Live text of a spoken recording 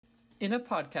In a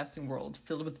podcasting world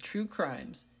filled with true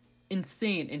crimes,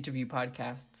 insane interview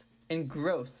podcasts, and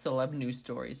gross celeb news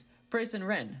stories, Bryce and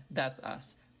Ren, that's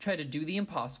us, try to do the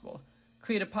impossible.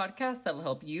 Create a podcast that'll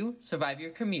help you survive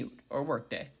your commute or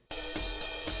workday.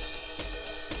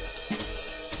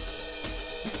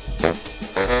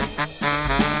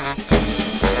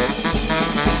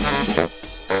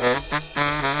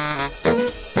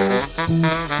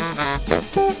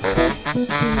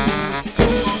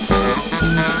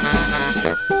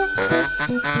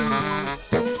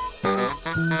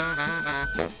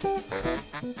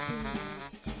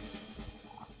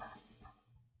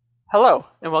 Hello,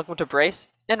 and welcome to Bryce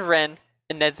and Ren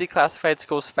and Ned's Classified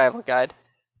School Survival Guide.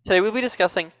 Today we'll be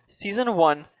discussing Season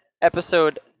 1,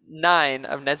 Episode 9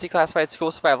 of Ned's Classified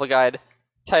School Survival Guide,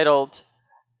 titled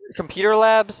Computer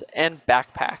Labs and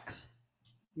Backpacks.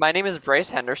 My name is Bryce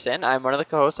Henderson. I'm one of the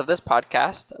co-hosts of this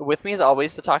podcast. With me, as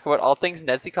always, to talk about all things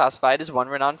Ned's Classified is one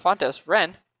Renan Fontes.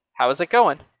 Ren, how is it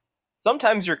going?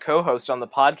 Sometimes your co-host on the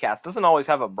podcast doesn't always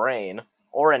have a brain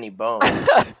or any bones.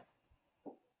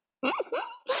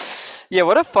 Yeah,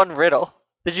 what a fun riddle.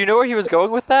 Did you know where he was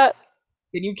going with that?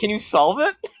 Can you solve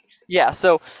it? Yeah,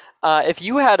 so if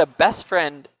you had a best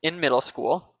friend in middle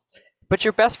school, but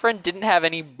your best friend didn't have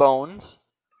any bones,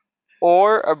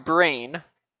 or a brain,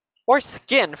 or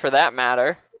skin for that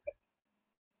matter,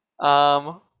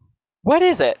 what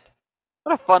is it?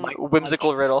 What a fun,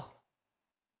 whimsical riddle.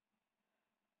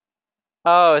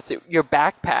 Oh, it's your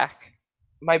backpack.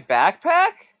 My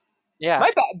backpack? Yeah.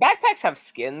 My backpacks have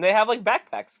skin. They have, like,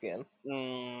 backpack skin.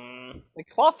 Like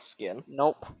cloth skin.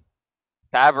 Nope.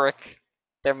 Fabric.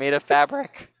 They're made of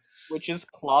fabric. Which is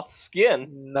cloth skin.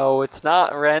 No, it's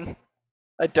not, Ren.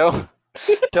 I don't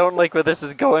like where this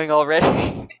is going already.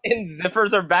 And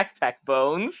zippers are backpack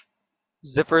bones.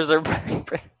 Zippers are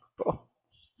backpack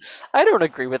bones. I don't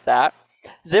agree with that.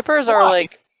 Zippers are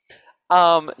like,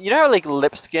 you know how like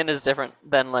lip skin is different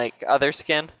than like other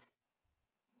skin?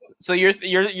 So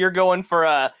you're going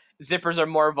for zippers are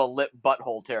more of a lip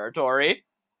butthole territory.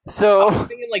 So I'm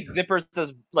thinking like zippers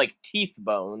as like teeth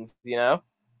bones, you know?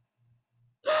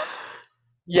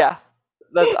 Yeah,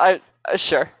 that's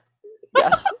sure.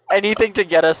 Yes, anything to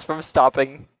get us from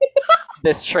stopping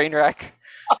this train wreck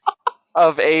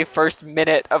of a first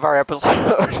minute of our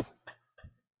episode.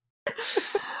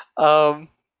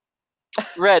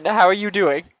 Ren, how are you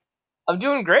doing? I'm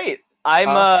doing great.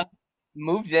 I'm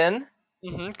moved in.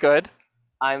 Good.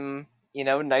 I'm,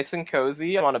 nice and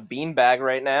cozy. I'm on a beanbag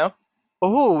right now.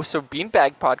 Oh, so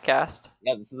beanbag podcast.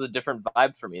 Yeah, this is a different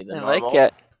vibe for me than I normal. like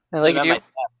it. I like it. Do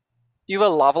you have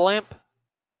a lava lamp?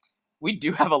 We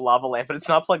do have a lava lamp, but it's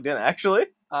not plugged in, actually.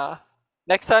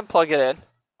 Next time, plug it in.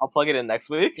 I'll plug it in next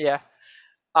week. Yeah.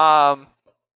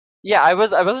 Yeah, I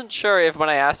wasn't sure if when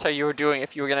I asked how you were doing,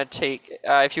 if you were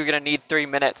gonna need 3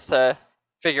 minutes to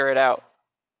figure it out.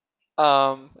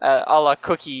 A la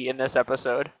Cookie in this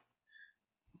episode.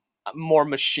 More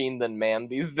machine than man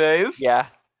these days. Yeah.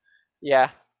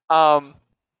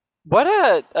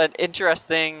 What an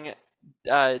interesting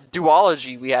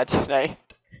duology we had tonight.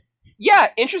 Yeah,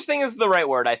 interesting is the right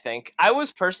word, I think. I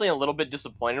was personally a little bit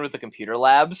disappointed with the Computer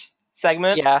Labs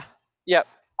segment. Yeah. Yep.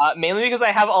 Mainly because I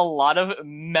have a lot of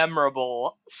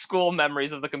memorable school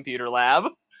memories of the Computer Lab.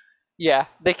 Yeah,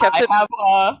 they kept it.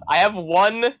 I have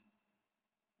one.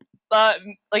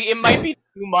 It might be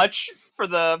too much for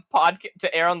the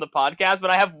to air on the podcast, but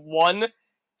I have one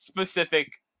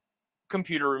specific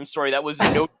computer room story that was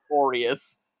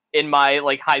notorious in my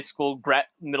high school,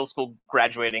 middle school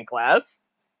graduating class.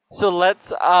 So let's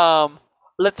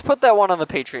put that one on the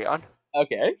Patreon.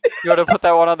 Okay. You want to put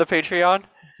that one on the Patreon?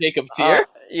 Jacob tier.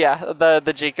 Yeah,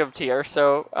 the Jacob tier.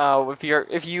 So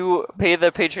if you pay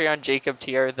the Patreon Jacob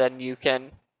tier, then you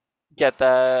can get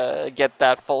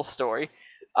that full story.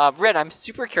 Ren, I'm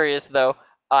super curious though.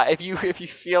 If you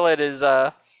feel it is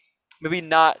maybe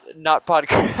not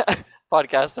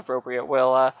podcast appropriate,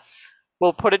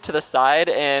 we'll put it to the side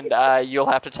and you'll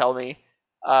have to tell me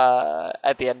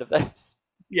at the end of this.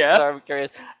 Yeah. So I'm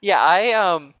curious. Yeah,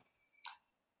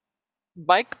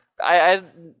 I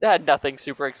had nothing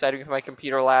super exciting with my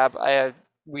computer lab.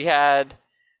 We had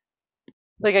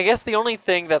I guess the only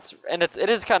thing it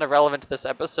is kind of relevant to this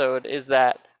episode is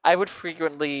that I would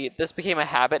this became a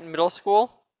habit in middle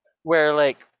school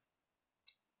where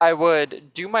I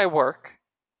would do my work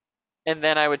and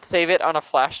then I would save it on a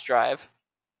flash drive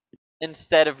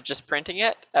instead of just printing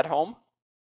it at home.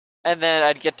 And then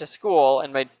I'd get to school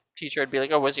and my teacher would be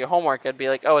like, "Oh, what's your homework?" I'd be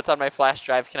like, "Oh, it's on my flash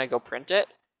drive. Can I go print it?"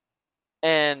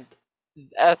 And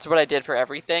that's what I did for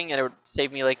everything, and it would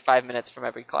save me 5 minutes from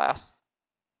every class.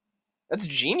 That's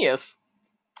genius.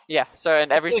 Yeah. So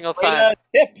and every single Great, time.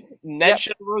 tip. Ned Yep.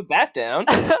 should have wrote that down.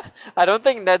 I don't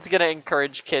think Ned's gonna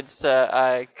encourage kids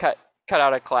to cut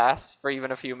out of class for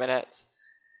even a few minutes.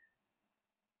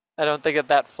 I don't think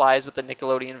that flies with the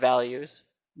Nickelodeon values.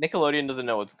 Nickelodeon doesn't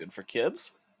know what's good for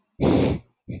kids.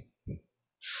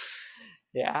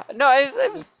 Yeah. No, I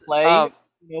was Play.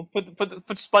 Put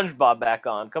SpongeBob back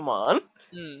on. Come on.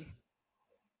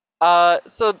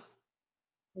 So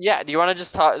yeah, do you want to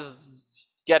just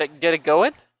get it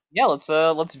going? Yeah,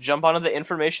 let's jump onto the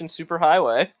information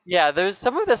superhighway. Yeah, there's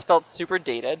some of this felt super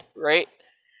dated, right?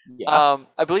 Yeah.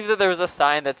 I believe that there was a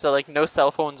sign that said like no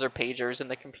cell phones or pagers in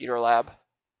the computer lab.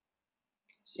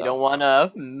 So. You don't want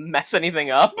to mess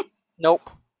anything up? Nope.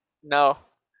 No.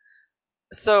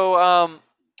 So,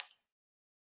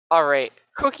 all right.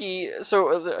 Cookie,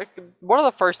 so one of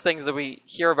the first things that we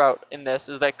hear about in this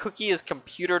is that Cookie is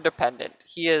computer dependent.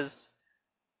 He is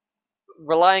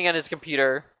relying on his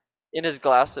computer in his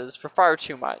glasses for far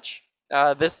too much.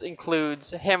 This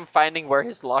includes him finding where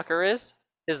his locker is,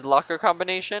 his locker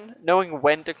combination, knowing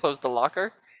when to close the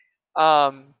locker.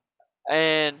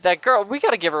 And that girl, we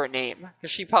gotta give her a name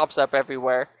because she pops up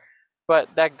everywhere. But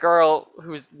that girl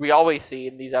we always see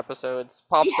in these episodes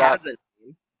pops She up. has a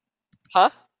name. Huh?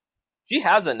 She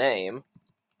has a name.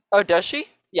 Oh, does she?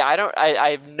 Yeah, I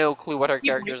have no clue what her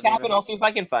character's name is. And I'll see if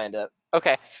I can find it.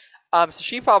 Okay. So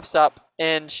she pops up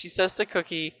and she says to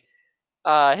Cookie,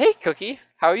 "Hey, Cookie,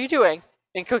 how are you doing?"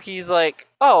 And Cookie's like,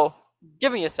 "Oh,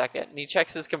 give me a second." And he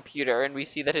checks his computer, and we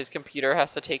see that his computer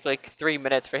has to take like 3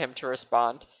 minutes for him to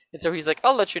respond. And so he's like,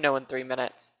 "I'll let you know in 3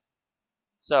 minutes."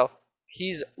 So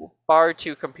he's far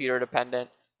too computer dependent.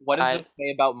 What does this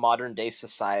say about modern day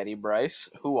society, Bryce?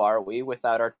 Who are we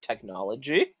without our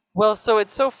technology? Well, so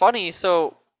it's so funny.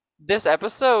 So this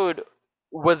episode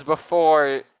was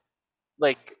before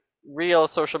like real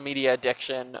social media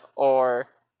addiction or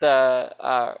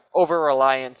the over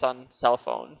reliance on cell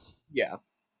phones. Yeah.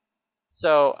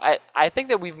 So I think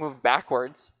that we've moved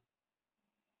backwards.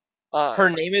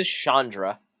 Her name is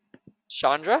Chandra.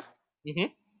 Chandra?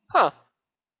 Mm-hmm. Huh.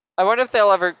 I wonder if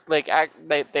they'll ever like act.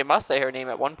 They must say her name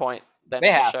at one point. Then They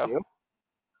in the have show. to.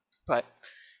 But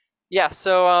yeah,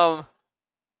 so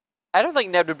I don't think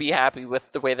Ned would be happy with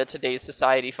the way that today's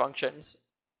society functions.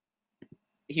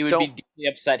 He would be deeply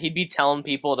upset. He'd be telling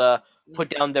people to put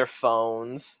down their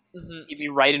phones. Mm-hmm. He'd be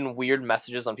writing weird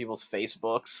messages on people's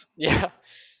Facebooks. Yeah,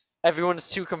 everyone's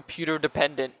too computer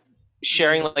dependent.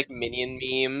 Sharing like minion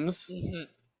memes.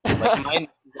 Mm-hmm. Like mine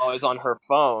is always on her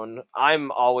phone.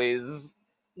 I'm always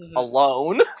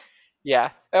alone.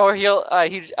 Yeah, or I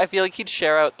feel like he'd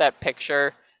share out that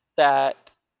picture that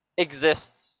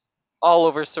exists all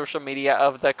over social media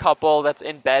of the couple that's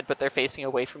in bed but they're facing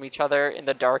away from each other in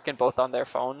the dark and both on their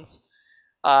phones.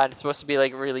 And it's supposed to be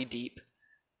like really deep.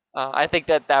 I think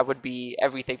that would be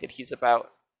everything that he's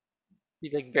about.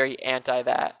 He's like very anti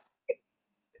that.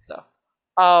 So,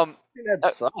 that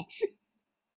sucks.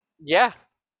 Yeah,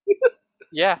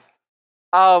 yeah.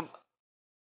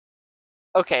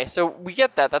 Okay, so we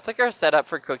get that. That's like our setup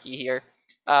for Cookie here.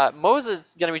 Mose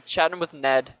is gonna be chatting with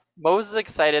Ned. Mose is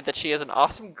excited that she has an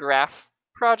awesome graph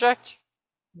project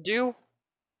due.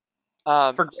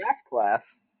 For graph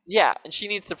class. Yeah, and she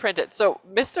needs to print it. So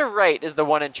Mr. Wright is the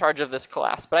one in charge of this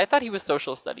class, but I thought he was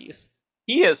social studies.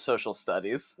 He is social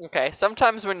studies. Okay,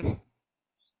 sometimes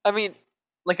I mean,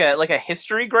 like a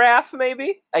history graph,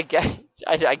 maybe. I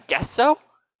guess so.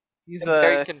 He's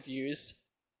very confused.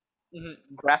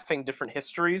 Graphing different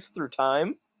histories through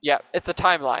time. Yeah, it's a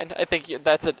timeline. I think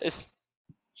that's it.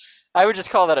 I would just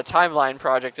call that a timeline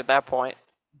project at that point.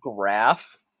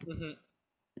 Graph.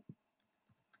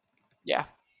 Yeah.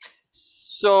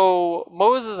 So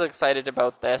Mose is excited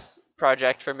about this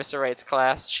project for Mr. Wright's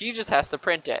class. She just has to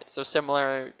print it. So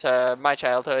similar to my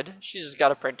childhood, she's just got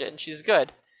to print it and she's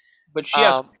good. But she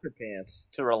has printer pants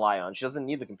to rely on. She doesn't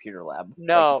need the computer lab.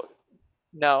 No.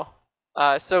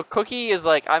 So Cookie is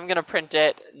like, I'm gonna print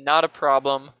it, not a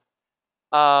problem.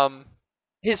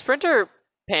 His printer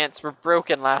pants were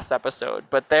broken last episode,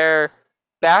 but they're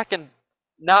back and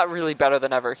not really better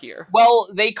than ever here. Well,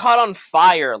 they caught on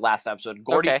fire last episode.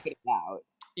 Gordy put it out.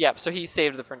 Yep, so he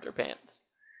saved the printer pants.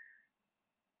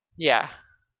 Yeah.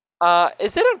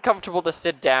 Is it uncomfortable to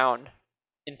sit down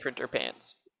in printer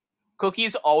pants?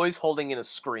 Cookie's always holding in a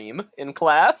scream in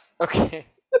class. Okay.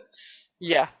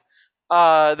 Yeah.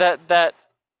 That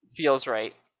feels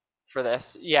right for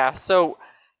this. Yeah, so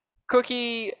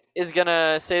Cookie is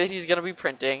gonna say that he's gonna be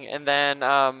printing, and then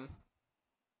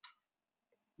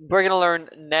we're gonna learn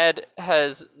Ned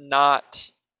has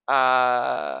not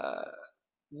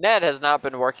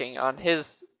been working on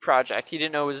his project. He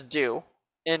didn't know it was due,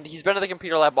 and he's been at the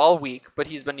computer lab all week, but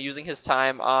he's been using his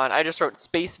time on, I just wrote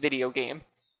space video game.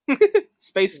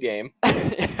 Space game.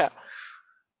 Yeah.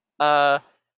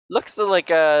 Looks like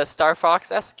a Star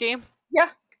Fox-esque game. Yeah,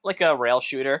 like a rail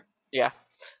shooter. Yeah.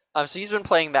 So he's been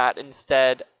playing that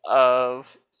instead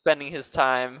of spending his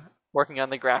time working on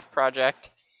the graph project.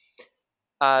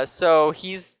 So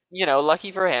he's,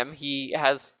 lucky for him, he's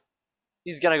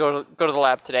gonna go to the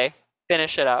lab today,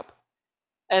 finish it up,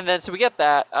 and then so we get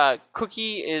that.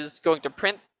 Cookie is going to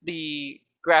print the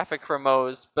graphic for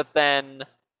Moe's, but then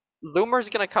Loomer's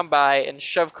gonna come by and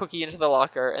shove Cookie into the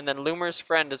locker, and then Loomer's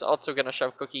friend is also gonna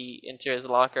shove Cookie into his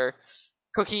locker.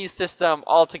 Cookie's system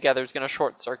altogether is gonna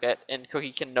short circuit, and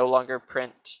Cookie can no longer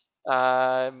print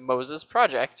Moses'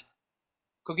 project.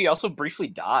 Cookie also briefly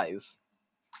dies.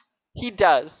 He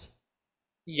does.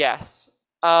 Yes.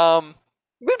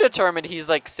 We've determined he's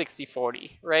like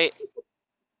 60-40, right?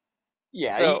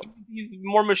 Yeah, So- he's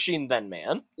more machine than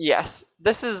man. Yes.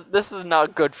 This is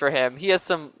not good for him. He has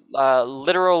some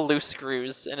literal loose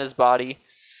screws in his body.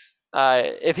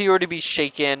 If he were to be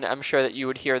shaken, I'm sure that you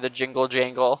would hear the jingle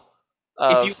jangle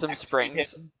of you some X-rayed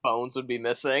springs. him, bones would be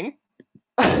missing.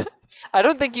 I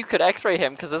don't think you could X-ray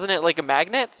him because isn't it like a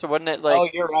magnet? So wouldn't it like? Oh,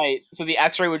 you're right. So the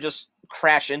X-ray would just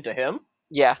crash into him.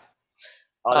 Yeah.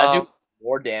 Oh, that Um, do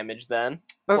more damage then.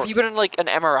 Or Poor- if you put in like an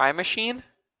MRI machine.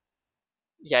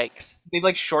 Yikes. They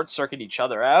like short circuit each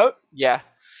other out. Yeah.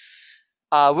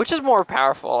 Which is more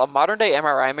powerful, a modern day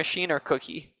MRI machine or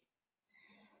Cookie?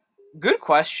 Good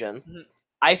question. Mhm.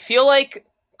 I feel like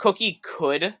Cookie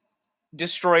could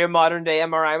destroy a modern day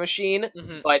MRI machine,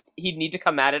 Mm-hmm. but he'd need to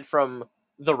come at it from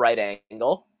the right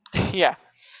angle. Yeah.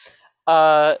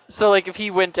 So like if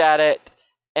he went at it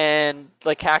and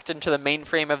like hacked into the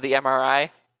mainframe of the MRI,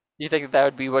 do you think that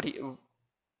would be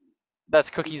that's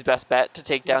Cookie's best bet to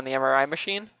take down the MRI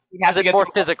machine? He'd have Is to it get more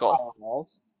through physical?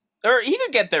 walls. Or he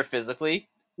could get there physically.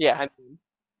 Yeah. I mean,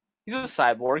 he's a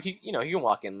cyborg. He can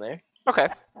walk in there. Okay.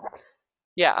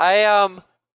 Yeah,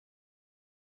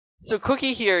 so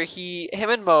Cookie here, him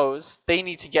and Mose, they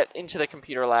need to get into the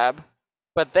computer lab,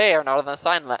 but they are not on the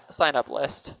sign up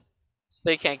list, so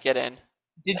they can't get in.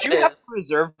 Did It you have is.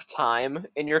 reserved time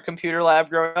in your computer lab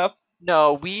growing up?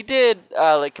 No, we did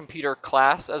like computer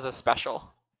class as a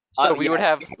special, so we Yeah, would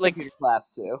have we had like computer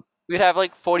class too. we'd have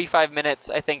like 45 minutes,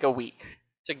 I think, a week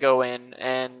to go in,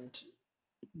 and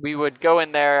we would go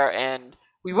in there, and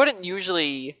we wouldn't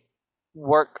usually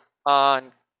work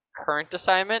on current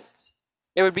assignments.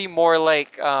 It would be more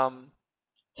like,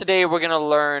 today we're gonna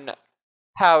learn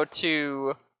how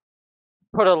to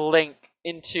put a link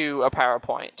into a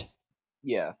PowerPoint.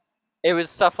 Yeah. It was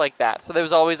stuff like that. So there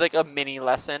was always like a mini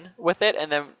lesson with it, and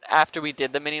then after we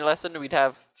did the mini lesson, we'd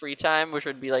have free time, which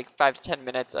would be like 5 to 10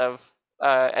 minutes of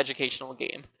educational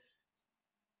game.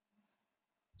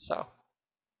 So,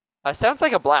 sounds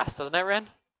like a blast, doesn't it, Ren?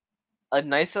 A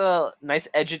nice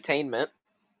edutainment.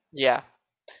 Yeah.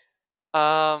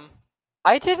 Was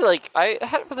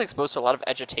exposed to a lot of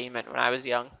edutainment when I was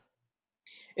young.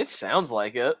 It sounds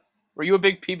like it. Were you a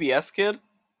big PBS kid?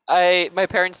 My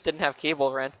parents didn't have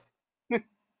cable, Ren.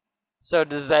 So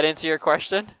does that answer your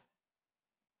question?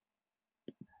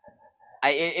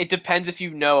 It depends if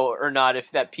you know or not if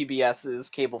that PBS is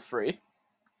cable free.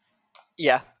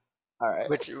 Yeah, All right.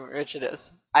 which it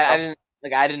is. I So-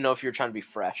 didn't know if you were trying to be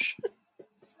fresh.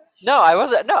 No, I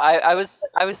wasn't. No, I was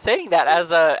saying that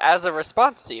as a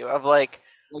response to you of like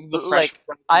Like the Like,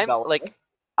 fresh I'm development. like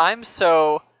I'm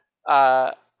so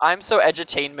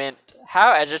edutainment.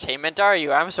 How edutainment are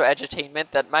you? I'm so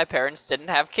edutainment that my parents didn't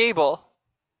have cable.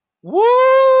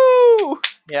 Woo!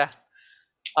 Yeah.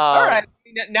 All right.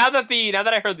 Now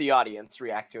that I heard the audience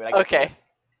react to it, I get Okay.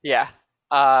 Yeah.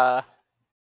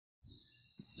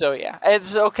 So yeah,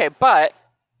 it's okay. But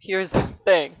here's the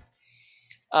thing.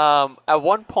 At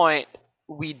one point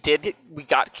we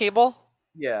got cable,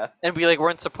 Yeah. and we like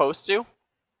weren't supposed to,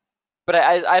 but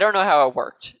I don't know how it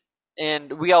worked,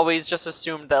 and we always just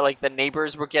assumed that like the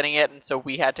neighbors were getting it, and so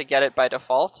we had to get it by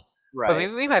default. Right. But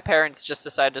maybe my parents just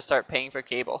decided to start paying for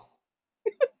cable.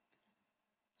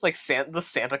 It's like the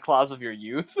Santa Claus of your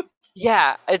youth.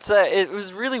 Yeah, it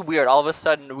was really weird. All of a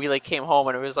sudden we like came home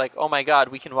and it was like, oh my god,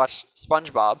 we can watch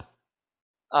SpongeBob.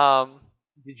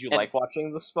 Did you And- like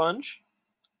watching The Sponge?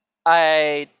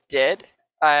 I did.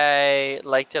 I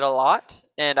liked it a lot,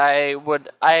 and I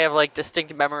have like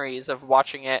distinct memories of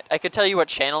watching it. I could tell you what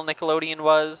channel Nickelodeon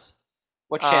was.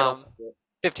 What channel? Um,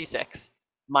 56.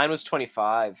 Mine was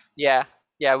 25. Yeah,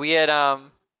 we had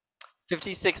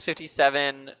 56,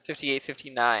 57, 58,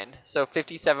 59. So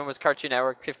 57 was Cartoon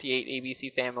Network, 58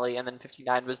 ABC Family, and then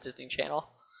 59 was Disney Channel.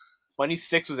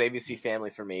 26 was ABC Family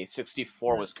for me.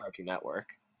 64 was Cartoon Network.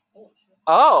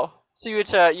 Oh, so you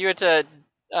had to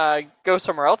go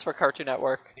somewhere else for Cartoon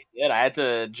Network. Yeah, I had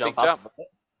to jump Big up. jump.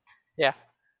 Yeah.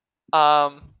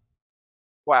 Um.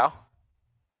 Wow.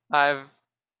 I've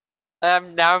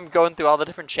now I'm going through all the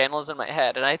different channels in my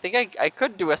head, and I think I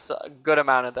could do a good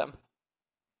amount of them.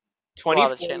 It's a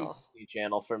lot of 24 channels. Disney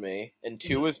Channel for me, and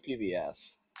 2 Mhm. was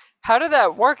PBS. How did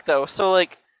that work though? So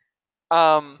like,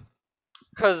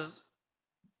 cause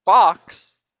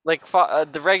Fox, like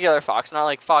the regular Fox, not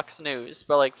like Fox News,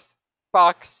 but like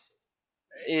Fox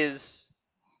is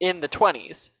in the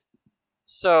 20s.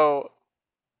 So,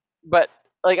 but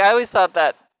like I always thought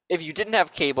that if you didn't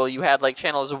have cable, you had like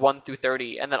channels 1 through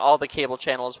 30, and then all the cable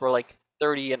channels were like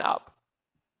 30 and up.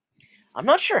 I'm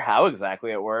not sure how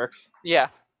exactly it works. Yeah.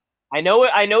 I know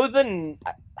the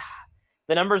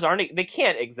numbers aren't, they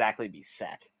can't exactly be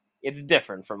set. It's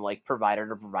different from like provider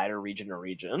to provider, region to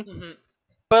region. Hmm.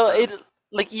 But Um, it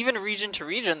like even region to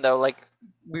region though, like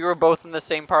we were both in the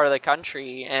same part of the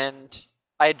country, and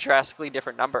I had drastically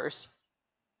different numbers.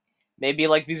 Maybe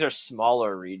like these are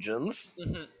smaller regions.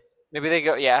 Hmm. Maybe they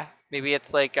go, yeah. Maybe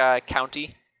it's like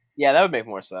county. Yeah, that would make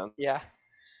more sense. Yeah.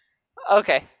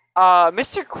 Okay.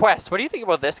 Mr. Quest, what do you think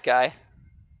about this guy?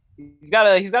 He's got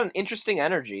an interesting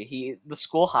energy. The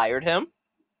school hired him.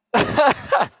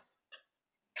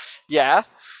 Yeah.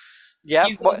 Yeah.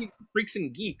 He's freaks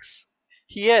and geeks.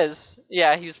 He is.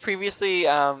 Yeah, he was previously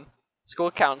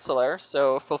school counselor,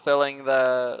 so fulfilling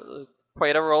the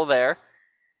quite a role there.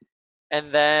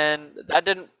 And then that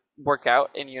didn't work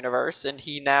out in universe, and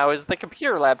he now is the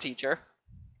computer lab teacher.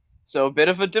 So a bit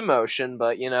of a demotion,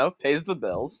 but pays the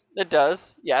bills. It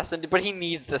does, yes, and but he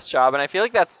needs this job, and I feel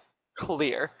like that's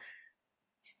clear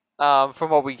from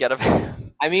what we get of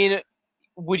him. I mean,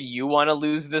 would you want to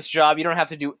lose this job? You don't have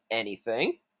to do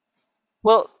anything.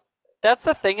 Well, that's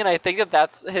the thing, and I think that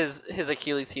that's his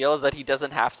Achilles heel is that he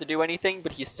doesn't have to do anything,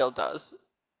 but he still does.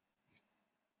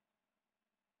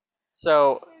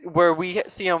 So where we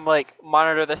see him like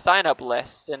monitor the sign up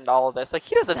list and all of this, like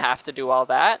he doesn't have to do all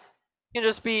that. He can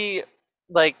just be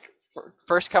like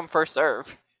first come first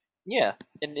serve, Yeah.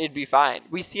 and it'd be fine.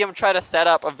 We see him try to set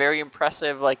up a very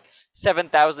impressive like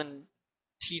 7,000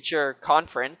 teacher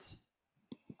conference,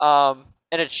 and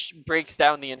it breaks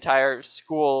down the entire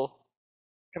school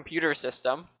computer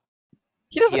system.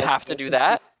 He He doesn't has have to no do computer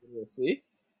that. literacy.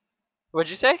 What'd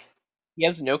you say? He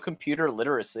has no computer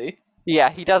literacy. Yeah,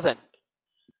 he doesn't.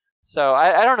 So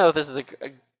I don't know if this is a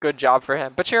good job for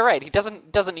him, but you're right. He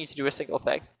doesn't need to do a single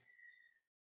thing.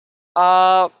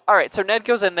 All right. So Ned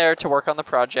goes in there to work on the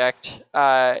project.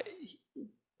 And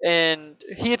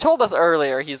he had told us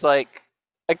earlier. He's like,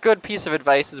 a good piece of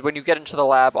advice is when you get into the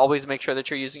lab, always make sure that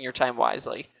you're using your time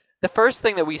wisely. The first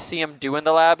thing that we see him do in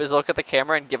the lab is look at the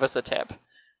camera and give us a tip.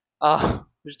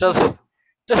 Which doesn't.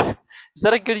 Is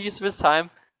that a good use of his time?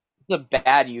 It's a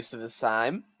bad use of his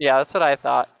time. Yeah, that's what I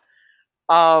thought.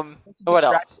 It's What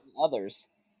else? distracting Others.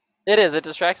 It is. It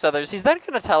distracts others. He's then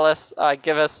going to tell us,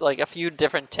 give us like a few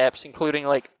different tips, including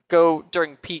like go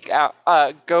during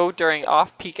go during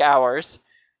off-peak hours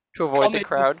to avoid Come the in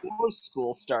crowd. before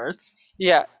school starts.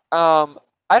 Yeah.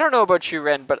 I don't know about you,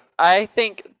 Ren, but I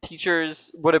think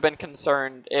teachers would have been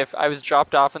concerned if I was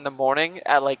dropped off in the morning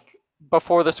at like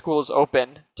before the school is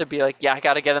open to be like, yeah, I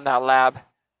got to get in that lab.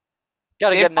 Got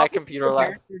to They get in that probably computer lab.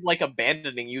 prepared for, like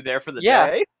abandoning you there for the Yeah.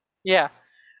 day. Yeah.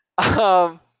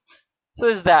 So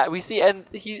there's that. We see, and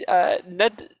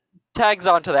Ned tags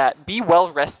onto that. Be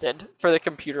well rested for the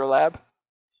computer lab.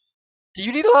 Do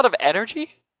you need a lot of energy?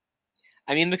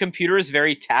 I mean, the computer is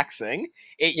very taxing.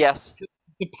 Yes.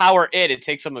 To power it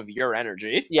takes some of your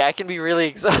energy. Yeah, it can be really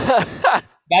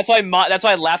That's why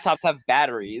laptops have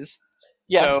batteries.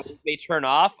 Yes. So they turn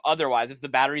off. Otherwise, if the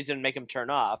batteries didn't make them turn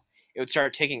off, it would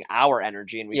start taking our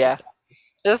energy, and we Yeah. could die.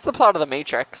 That's the plot of the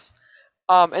Matrix.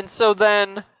 And so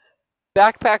then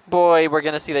Backpack Boy, we're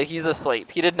gonna see that he's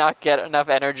asleep. He did not get enough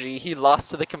energy. He lost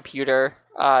to the computer.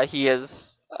 He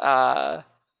is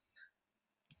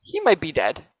he might be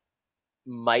dead.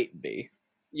 Might be.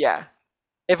 Yeah.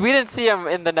 If we didn't see him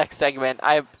in the next segment,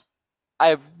 I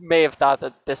may have thought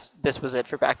that this was it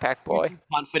for Backpack Boy.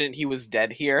 Confident he was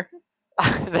dead here.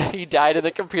 That he died in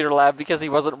the computer lab because he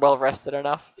wasn't well rested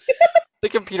enough. The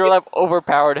computer lab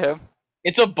overpowered him.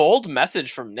 It's a bold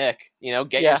message from Nick.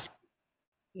 Get Yeah.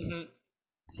 Mhm.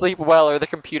 Sleep well or the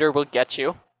computer will get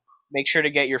you. make sure to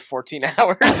get your 14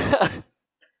 hours.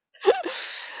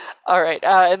 All right,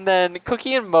 and then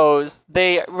Cookie and Mose,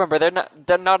 they're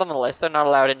not on the list. They're not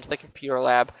allowed into the computer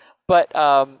lab. But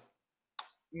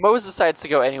Mose decides to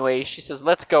go anyway. She says,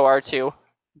 "Let's go, R2."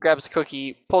 Grabs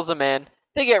Cookie, pulls him in.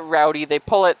 They get rowdy. They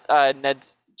pull at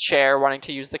Ned's chair, wanting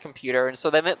to use the computer, and so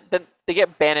then they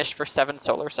get banished for 7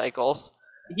 solar cycles.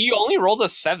 He only rolled a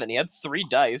 7. He had 3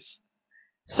 dice.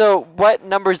 So what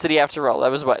numbers did he have to roll?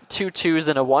 That was what, 2 2s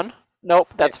and a 1?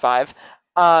 Nope, that's 5.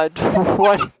 One,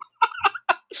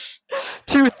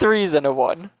 2 3s and a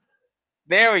 1.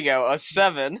 There we go, a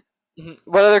 7.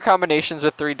 What other combinations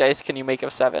with 3 dice can you make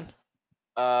of 7?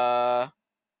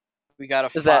 We got a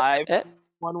Is 5. that it?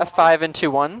 One, A 5 and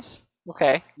 2 1s?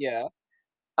 Okay. Yeah.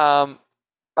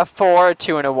 A 4, a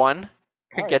 2, and a 1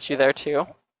 could Alright. get you there too.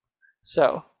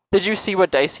 So, did you see what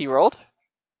dice he rolled?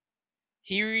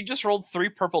 He just rolled 3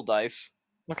 purple dice.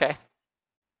 Okay.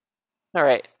 All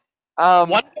right.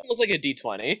 One of them looked like a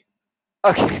d20.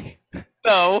 Okay.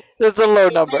 So That's a low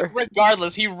number.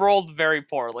 regardless, he rolled very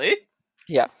poorly.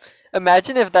 Yeah.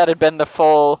 Imagine if that had been the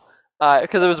full,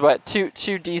 because it was what, two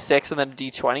d6 and then a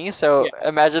d20. So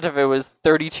imagine if it was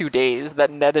 32 days that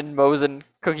Ned and Mose and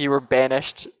Cookie were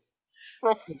banished.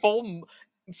 For a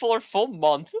full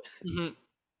month.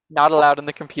 Not allowed in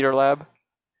the computer lab.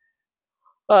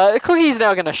 Cookie's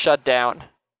now gonna shut down,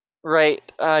 right?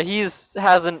 I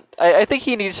think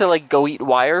he needed to like go eat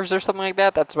wires or something like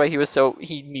that. That's why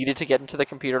he needed to get into the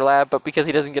computer lab. But because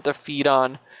he doesn't get to feed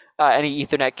on any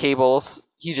Ethernet cables,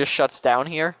 he just shuts down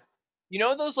here. You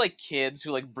know those like kids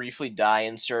who like briefly die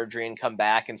in surgery and come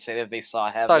back and say that they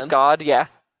saw heaven? Saw God, yeah.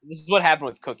 This is what happened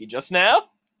with Cookie just now.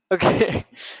 Okay.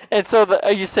 And so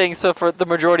are you saying so for the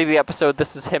majority of the episode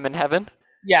this is him in heaven?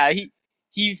 Yeah,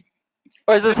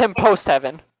 Or is this him post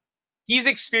heaven? He's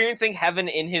experiencing heaven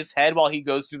in his head while he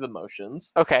goes through the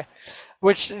motions. Okay.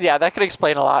 Which, yeah, that could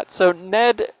explain a lot. So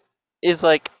Ned is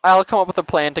like, I'll come up with a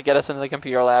plan to get us into the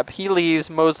computer lab. He leaves,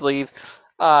 Mose leaves.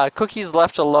 Cookie's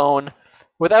left alone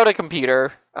without a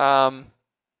computer.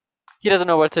 He doesn't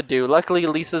know what to do. Luckily,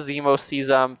 Lisa Zemo sees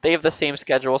him. They have the same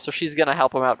schedule, so she's going to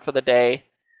help him out for the day.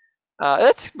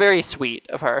 That's very sweet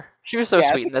of her. She was so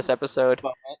sweet in this episode.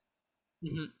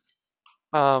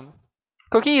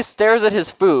 Cookie stares at his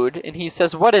food, and he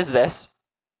says, "What is this?"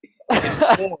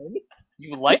 Corn.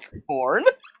 You like corn?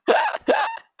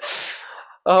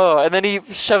 Oh, and then he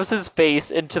shoves his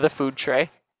face into the food tray.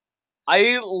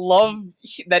 I love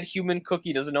that human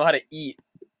Cookie doesn't know how to eat.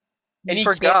 And he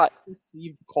forgot. can't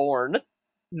perceive corn.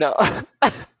 No.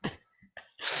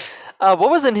 What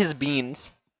was in his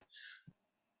beans?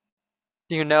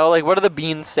 Do you know? Like, what do the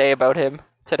beans say about him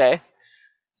today?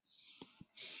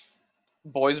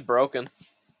 Boy's broken.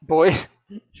 Boys.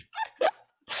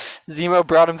 Zemo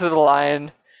brought him to the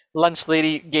line. Lunch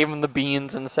lady gave him the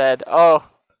beans and said, "Oh,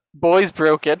 boy's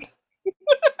broken."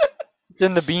 It's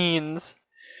in the beans.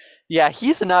 Yeah,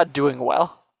 he's not doing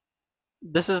well.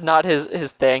 This is not his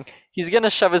thing. He's gonna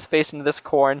shove his face into this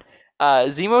corn.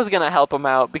 Zemo's gonna help him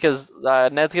out because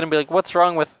Ned's gonna be like, "What's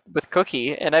wrong with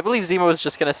Cookie?" And I believe Zemo is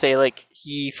just gonna say like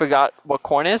he forgot what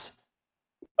corn is.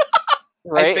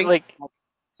 Right?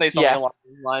 Say something along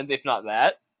those lines, if not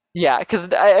that. Yeah, because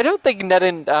I don't think Ned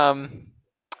and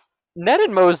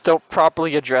Mose don't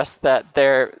properly address that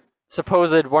their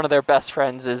supposed one of their best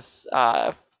friends is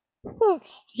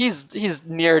he's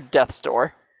near death's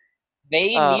door.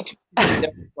 They need to complete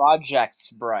their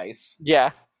projects, Bryce.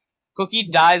 Yeah. Cookie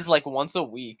dies like once a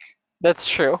week. That's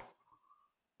true.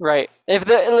 Right. If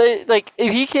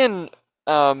he can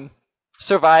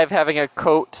survive having a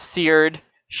coat seared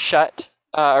shut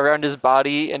around his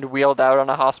body and wheeled out on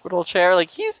a hospital chair, like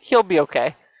he'll be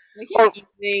okay. Like he's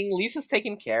eating, Lisa's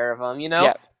taking care of him, you know?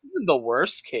 Yeah. This is the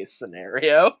worst case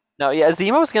scenario. No, yeah,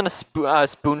 Zemo's gonna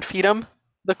spoon feed him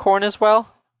the corn as well,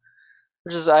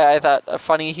 which is I thought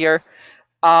funny here.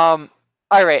 All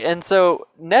right, and so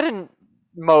Ned and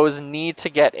Mose need to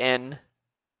get in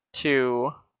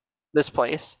to this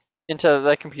place, into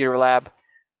the computer lab.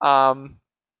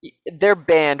 They're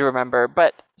banned, remember,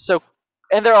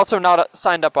 and they're also not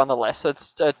signed up on the list, so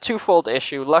it's a twofold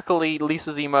issue. Luckily,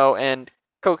 Lisa Zemo and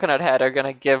Coconut Head are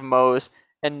gonna give Mose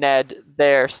and Ned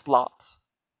their slots.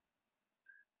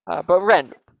 But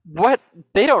Ren,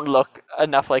 they don't look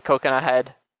enough like Coconut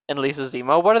Head and Lisa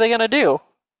Zemo. What are they gonna do?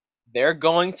 They're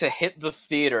going to hit the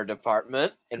theater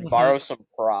department and borrow some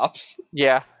props.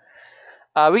 Yeah.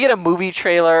 We get a movie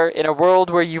trailer in a world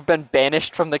where you've been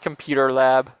banished from the computer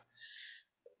lab.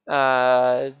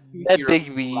 Ned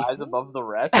Bigby. Rise above the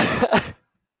rest.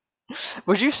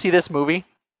 Would you see this movie?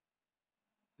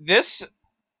 This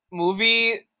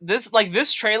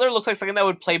trailer looks like something that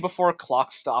would play before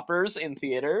Clock Stoppers in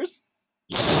theaters.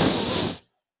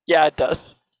 Yeah, it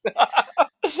does.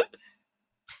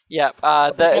 Yeah,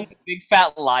 the Big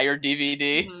Fat Liar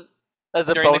DVD as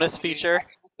a bonus feature.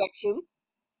 Section.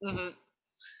 Mm-hmm.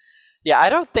 Yeah, I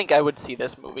don't think I would see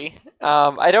this movie.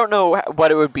 I don't know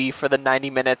what it would be for the 90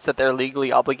 minutes that they're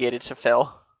legally obligated to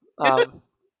fill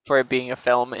for it being a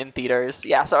film in theaters.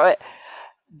 Yeah, so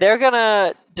they're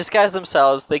gonna disguise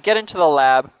themselves. They get into the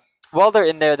lab. While they're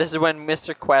in there, this is when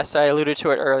Mr. Quest, I alluded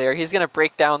to it earlier, he's gonna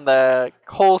break down the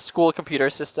whole school computer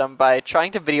system by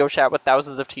trying to video chat with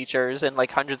thousands of teachers in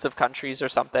like hundreds of countries or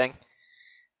something.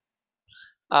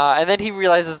 And then he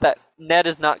realizes that Ned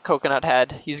is not Coconut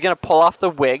Head. He's gonna pull off the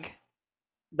wig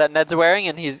that Ned's wearing,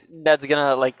 and Ned's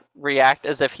gonna like react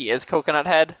as if he is Coconut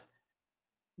Head.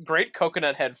 Great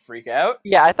Coconut Head freak out.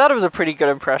 Yeah, I thought it was a pretty good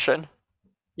impression.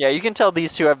 Yeah, you can tell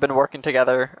these two have been working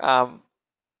together,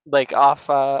 like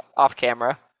off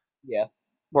camera, Yeah.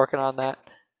 working on that.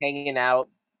 Hanging out,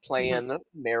 playing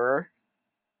Mirror.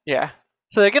 Yeah.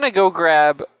 So they're gonna go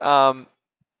grab.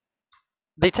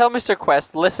 They tell Mr.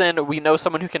 Quest, "Listen, we know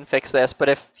someone who can fix this, but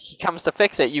if he comes to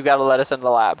fix it, you gotta let us in the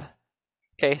lab."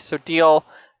 Okay, so deal.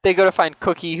 They go to find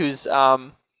Cookie, who's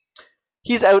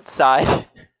he's outside.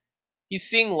 He's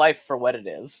seeing life for what it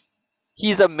is.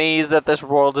 He's amazed that this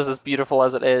world is as beautiful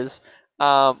as it is.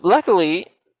 Luckily,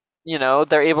 you know,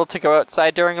 they're able to go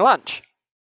outside during lunch.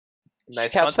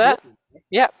 Nice Catch that?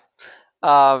 Yep.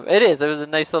 It is. It was a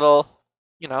nice little,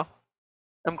 you know.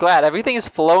 I'm glad everything is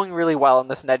flowing really well in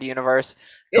this Ned universe.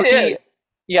 It is.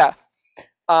 Yeah.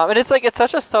 And it's like it's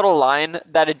such a subtle line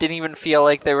that it didn't even feel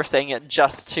like they were saying it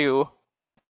just to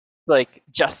do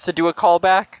a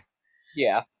callback.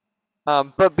 Yeah.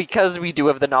 But because we do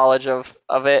have the knowledge of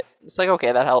it, it's like,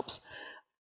 okay, that helps.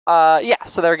 Yeah,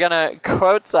 so they're gonna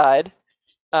go outside.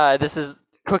 This is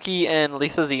Cookie and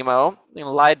Lisa Zemo. They're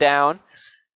gonna lie down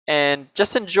and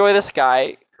just enjoy the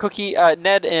sky.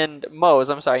 Ned and Mose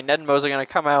are gonna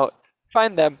come out,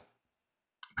 find them.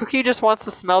 Cookie just wants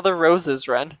to smell the roses,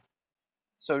 Ren.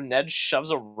 So Ned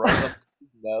shoves a rose up his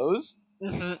nose,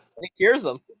 Mm-hmm. and it cures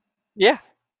him. Yeah.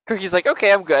 Cookie's like,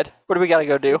 okay, I'm good. What do we gotta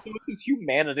go do? With his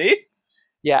humanity.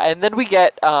 Yeah, and then we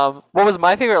get what was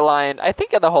my favorite line, I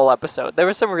think, of the whole episode. There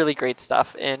was some really great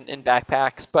stuff in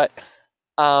Backpacks, but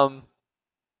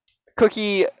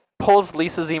Cookie pulls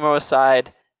Lisa Zemo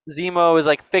aside. Zemo is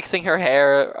like fixing her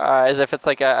hair as if it's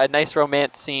like a nice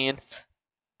romance scene.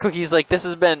 Cookie's like,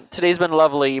 today's been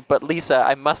lovely, but Lisa,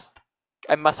 I must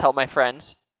help my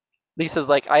friends. Lisa's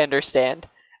like, I understand.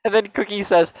 And then Cookie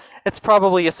says, it's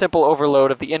probably a simple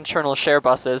overload of the internal share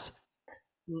buses.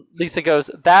 Lisa goes,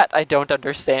 that I don't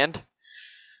understand.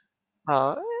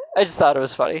 I just thought it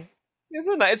was funny.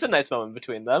 It's a nice moment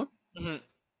between them. Mm-hmm.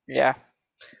 Yeah.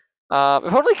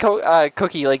 If only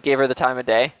Cookie like gave her the time of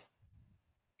day.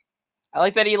 I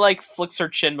like that he like flicks her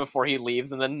chin before he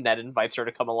leaves, and then Ned invites her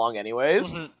to come along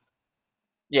anyways. Mm-hmm.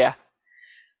 Yeah.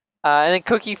 And then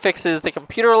Cookie fixes the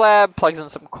computer lab, plugs in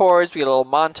some cords. We get a little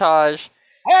montage.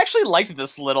 I actually liked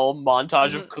this little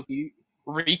montage of Cookie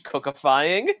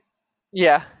recookifying.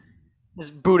 Yeah,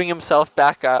 he's booting himself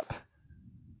back up.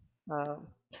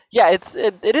 Yeah,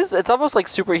 it's almost like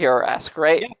superhero-esque,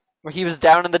 right? Yeah. Where he was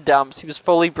down in the dumps, he was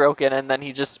fully broken, and then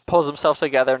he just pulls himself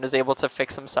together and is able to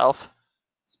fix himself.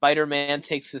 Spider-Man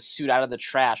takes his suit out of the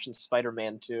trash in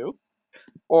Spider-Man 2.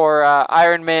 Or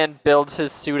Iron Man builds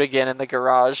his suit again in the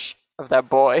garage of that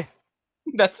boy.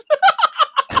 That's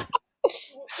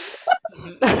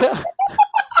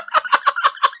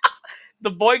the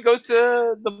boy's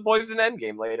in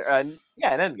Endgame later. In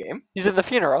Endgame. He's in the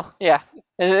funeral, yeah.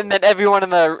 And then everyone in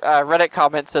the Reddit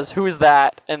comment says, "Who's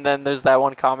that?" And then there's that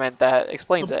one comment that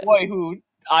explains The it. boy who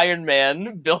Iron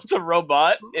Man built a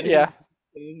robot in his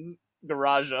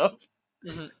garage of.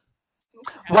 Mm-hmm.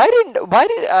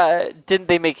 Didn't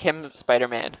they make him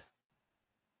Spider-Man?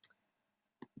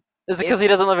 Is it because he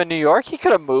doesn't live in New York? He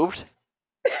could have moved.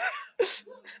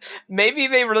 Maybe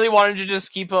they really wanted to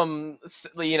just keep him,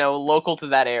 local to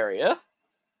that area.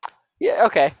 Yeah,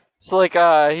 okay. So like,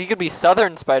 he could be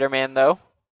Southern Spider-Man though.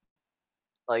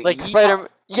 Like Spider.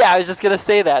 Yeah, I was just gonna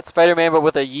say that Spider-Man, but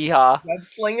with a yeehaw. Web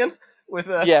slinging with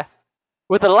a Yeah,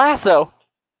 with a lasso.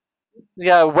 He's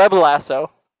got a web lasso.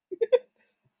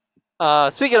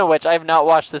 Speaking of which, I have not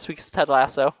watched this week's Ted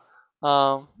Lasso.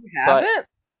 You haven't?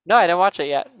 No, I didn't watch it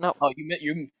yet. No. Oh,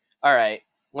 you. All right.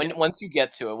 Once you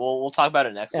get to it, we'll talk about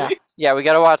it next week. Yeah, we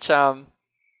gotta watch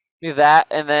do that,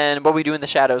 and then What We Do in the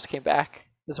Shadows came back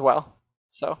as well.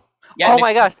 So. Yeah. Oh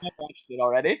my gosh. I watched it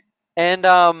already. And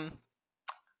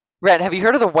Red, have you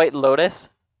heard of the White Lotus?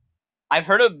 I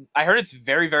heard it's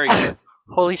very, very good.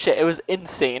 Holy shit, it was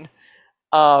insane.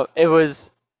 It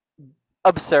was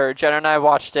absurd. Jenna and I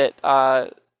watched it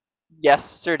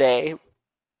yesterday.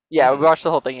 Yeah, we watched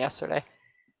the whole thing yesterday,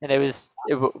 and it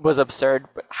was absurd.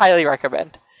 But highly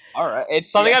recommend. All right,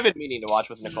 it's something I've been meaning to watch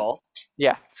with Nicole.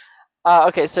 Yeah.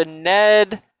 Okay, so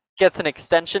Ned gets an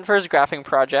extension for his graphing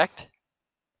project.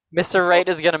 Mr. Wright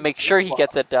is gonna make sure he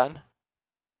gets it done.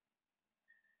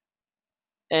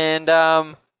 And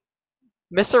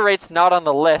Mr. Wright's not on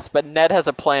the list, but Ned has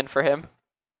a plan for him.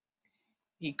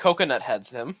 He coconut heads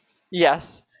him.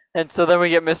 Yes. And so then we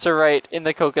get Mr. Wright in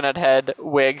the coconut head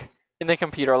wig in the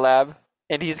computer lab,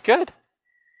 and he's good.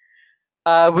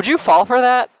 Would you fall for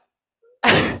that?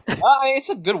 It's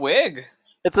a good wig.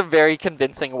 It's a very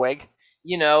convincing wig.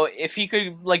 You know, if he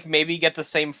could like maybe get the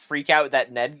same freak out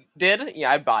that Ned did,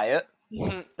 yeah, I'd buy it.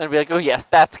 And be like, oh yes,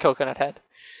 that's coconut head.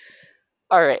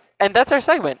 All right, and that's our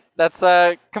segment. That's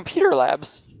computer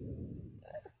labs.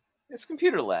 It's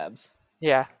computer labs.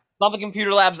 Yeah. Not the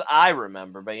computer labs I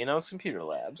remember, but you know, it's computer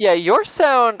labs. Yeah, yours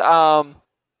sound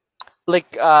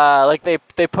like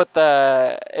they put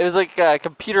it was like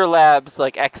computer labs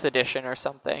like X edition or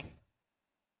something.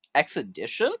 X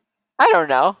edition? I don't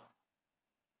know.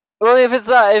 Well, if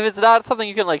it's not something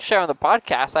you can like share on the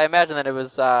podcast, I imagine that it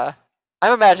was. I'm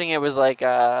imagining it was like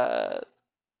the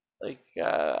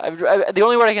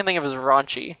only word I can think of is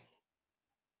raunchy.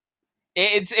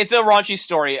 It's a raunchy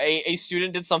story. A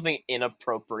student did something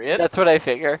inappropriate That's what I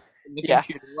figure. in the yeah.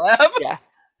 computer lab. Yeah.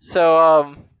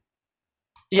 So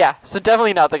so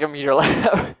definitely not the computer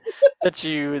lab that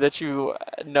you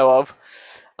know of.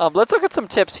 Let's look at some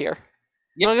tips here.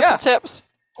 You want to get some tips?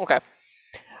 Okay.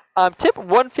 Tip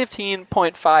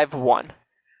 115.51.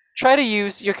 Try to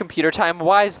use your computer time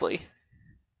wisely.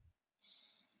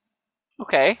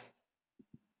 Okay.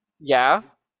 Yeah.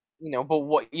 You know, but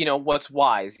what's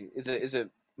wise? Is it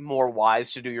more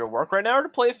wise to do your work right now or to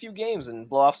play a few games and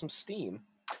blow off some steam?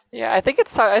 Yeah, I think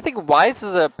Wise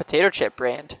is a potato chip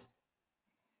brand.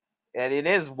 And it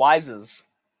is Wise's.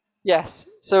 Yes.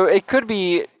 So it could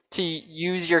be to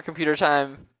use your computer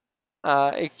time.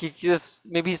 Maybe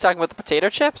he's talking about the potato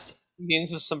chips. You mean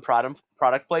this is some product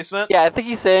placement? Yeah, I think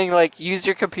he's saying like use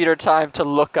your computer time to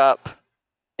look up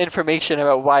information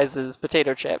about Wise's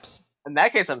potato chips. In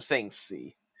that case, I'm saying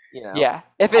C. You know. Yeah.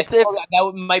 If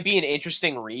that might be an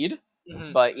interesting read,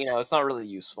 but you know, it's not really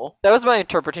useful. That was my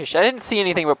interpretation. I didn't see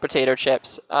anything about potato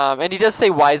chips. And he does say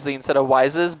wisely instead of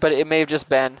Wise's, but it may have just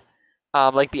been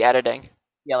like the editing.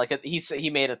 Yeah, like he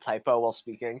made a typo while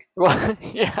speaking. Well,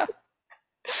 yeah.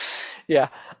 Yeah.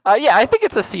 I think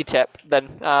it's a C tip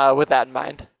then, with that in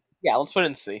mind. Yeah, let's put it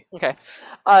in C. Okay.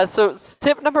 So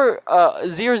tip number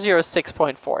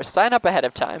 006.4, sign up ahead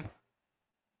of time.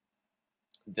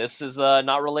 This is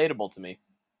not relatable to me.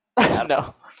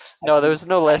 No, there was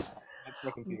no list. That's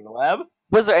the computer lab.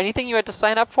 Was there anything you had to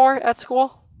sign up for at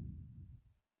school?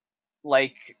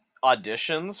 Like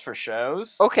auditions for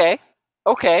shows? Okay.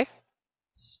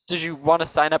 Did you want to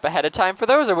sign up ahead of time for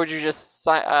those, or would you just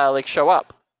show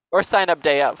up, or sign up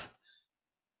day of?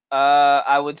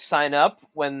 I would sign up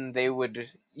when they would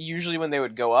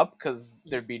go up, because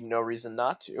there'd be no reason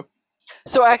not to.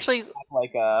 So actually,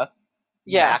 like a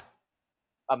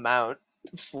amount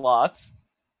of slots.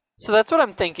 So that's what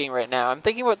I'm thinking right now. I'm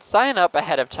thinking about sign up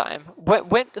ahead of time.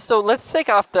 So let's take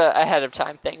off the ahead of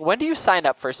time thing. When do you sign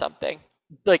up for something?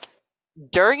 Like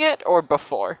during it or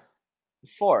before?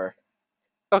 Before.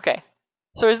 Okay.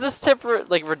 So is this tip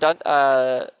redundant?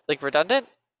 Redundant?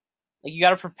 Like you got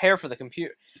to prepare for the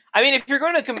computer. I mean, if you're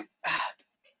going to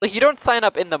like you don't sign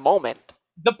up in the moment.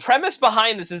 The premise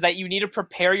behind this is that you need to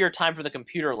prepare your time for the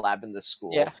computer lab in this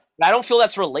school. Yeah. And I don't feel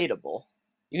that's relatable.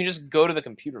 You can just go to the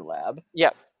computer lab.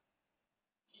 Yep.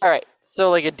 All right. So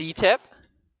like a D tip?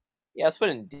 Yeah, let's put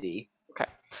in D.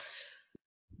 Okay.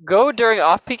 Go during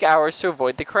off-peak hours to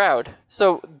avoid the crowd.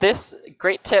 So this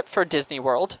great tip for Disney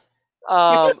World.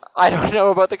 I don't know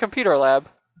about the computer lab.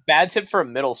 Bad tip for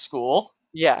middle school.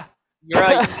 Yeah. You're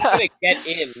not gonna get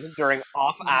in during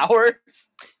off hours.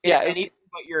 Yeah. Anything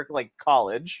but your like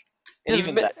college. And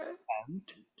even that depends.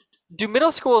 Do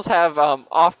middle schools have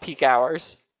off-peak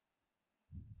hours?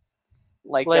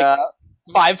 Like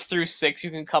 5 through 6, you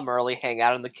can come early, hang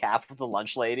out in the caf with the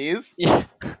lunch ladies. Yeah.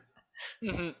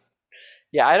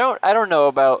 Yeah, I don't know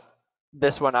about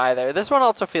this one either. This one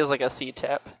also feels like a C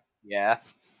tip. Yeah.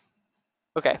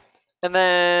 Okay. And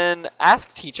then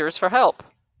ask teachers for help.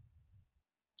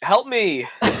 Help me.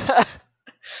 I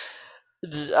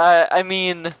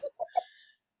mean,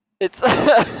 it's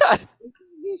this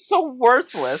is so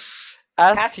worthless.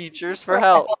 Ask teachers for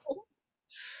help.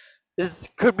 This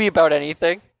could be about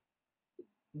anything.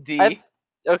 D.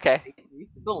 Okay.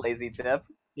 The lazy tip.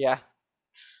 Yeah.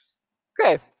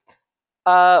 Okay.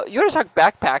 You want to talk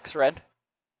backpacks, Ren?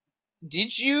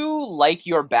 Did you like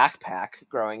your backpack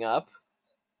growing up?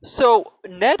 So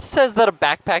Ned says that a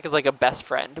backpack is like a best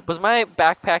friend. Was my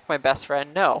backpack my best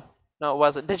friend? No, it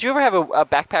wasn't. Did you ever have a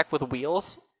backpack with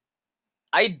wheels?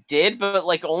 I did, but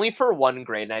like only for 1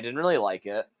 grade, and I didn't really like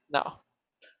it. No.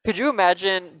 Could you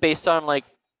imagine, based on like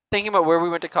thinking about where we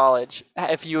went to college,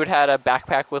 if you had a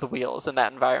backpack with wheels in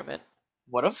that environment?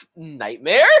 What a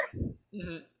nightmare!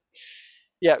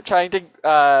 Yeah, trying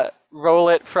to roll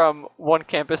it from one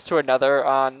campus to another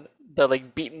on the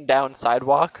like beaten down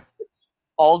sidewalk.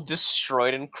 All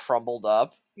destroyed and crumbled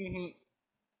up.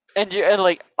 And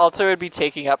like also it'd be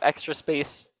taking up extra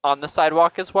space on the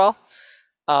sidewalk as well,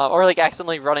 or like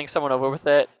accidentally running someone over with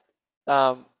it,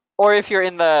 or if you're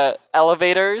in the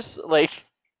elevators, like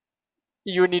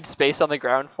you would need space on the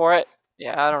ground for it.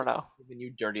 Yeah, I don't know. Giving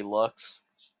you dirty looks.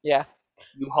 Yeah.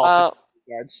 U-Haul security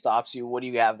guard stops you. What do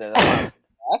you have there? That's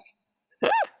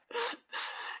not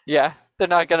Yeah, they're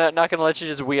not gonna let you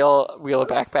just wheel a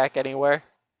backpack anywhere.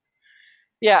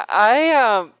 Yeah,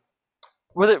 I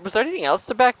was there anything else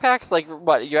to backpacks? Like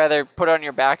what, you either put it on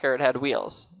your back or it had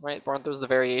wheels, right? Weren't those the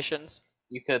variations?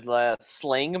 You could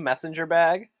sling messenger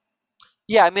bag.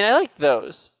 Yeah, I mean I like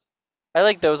those. I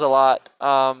like those a lot.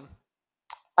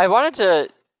 I wanted to.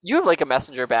 You have like a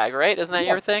messenger bag, right? Isn't that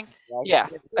Yeah. your thing? Yeah,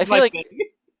 It's I feel my like thing.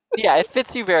 yeah, it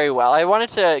fits you very well. I wanted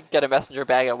to get a messenger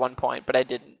bag at one point, but I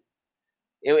didn't.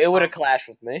 It would have clashed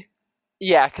with me.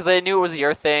 Yeah, because I knew it was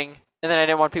your thing, and then I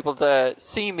didn't want people to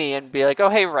see me and be like, "Oh,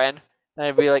 hey, Ren," and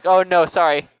I'd be like, "Oh no,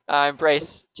 sorry, I'm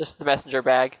Brace, just the messenger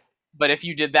bag." But if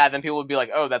you did that, then people would be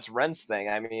like, "Oh, that's Ren's thing."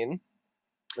 I mean,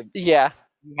 Yeah,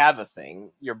 you have a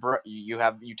thing. You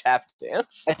tap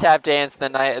dance. I tap dance,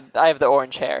 then I have the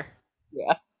orange hair,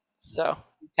 Yeah, so.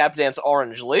 tap dance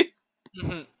orangely.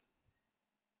 Mhm.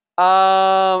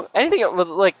 Anything with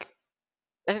like,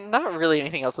 and not really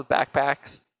anything else with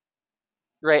backpacks.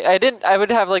 Right, I would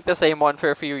have like the same one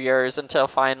for a few years until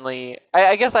finally,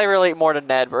 I guess I relate more to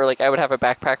Ned, where like I would have a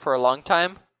backpack for a long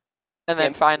time, and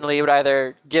then Yeah. finally it would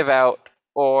either give out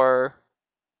or,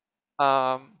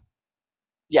 yeah,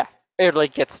 it would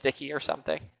like get sticky or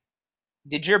something.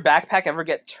 Did your backpack ever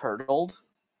get turtled?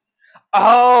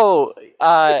 Oh,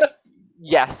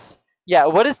 yes. Yeah,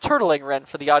 what is turtling, Ren,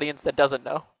 for the audience that doesn't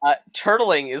know?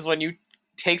 Turtling is when you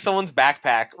take someone's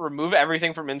backpack, remove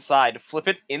everything from inside, flip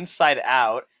it inside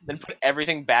out, then put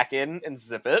everything back in and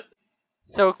zip it.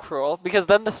 So cruel, because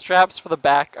then the straps for the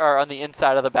back are on the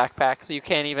inside of the backpack, so you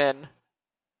can't even.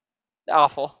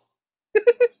 Awful.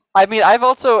 I mean, I've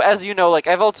also, as you know, like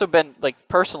I've also been like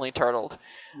personally turtled.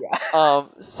 Yeah.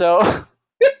 So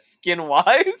Skin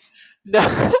wise.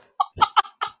 no.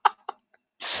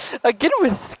 Again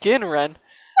with skin, Ren,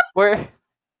 where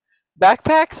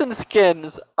backpacks and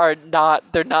skins are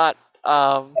not. They're not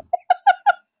the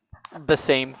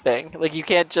same thing. Like you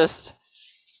can't just.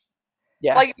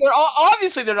 Yeah. Like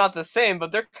obviously they're not the same,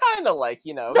 but they're kind of like,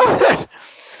 you know.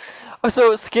 Oh,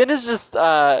 so skin is just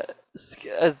backpacks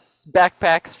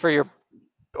for your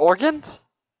organs?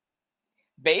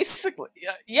 Basically,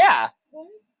 yeah.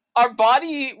 Our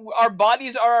bodies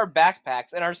are our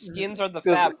backpacks, and our skins are the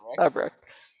fabric,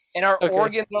 and our Okay.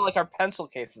 organs are like our pencil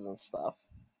cases and stuff.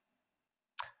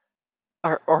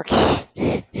 Our organ.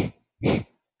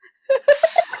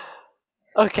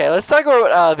 Okay, let's talk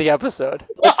about the episode.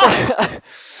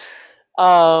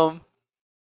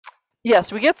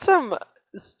 Yes, we get some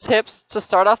tips to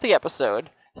start off the episode.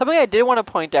 Something I did want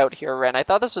to point out here, Ren. I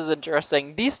thought this was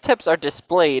interesting. These tips are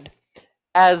displayed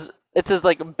as it says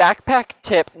like backpack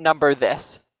tip number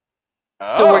this.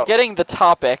 So we're getting the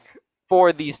topic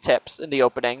for these tips in the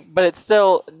opening, but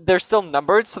they're still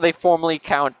numbered, so they formally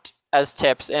count as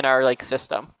tips in our like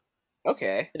system.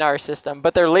 Okay. In our system,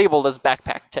 but they're labeled as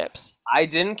backpack tips. I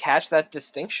didn't catch that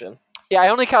distinction. Yeah, I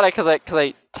only caught it because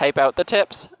I type out the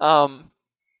tips.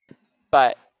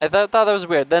 But I thought that was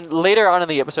weird. Then later on in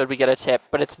the episode, we get a tip,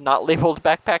 but it's not labeled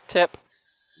backpack tip.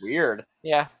 Weird.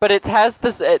 Yeah, but it has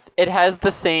it has the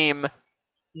same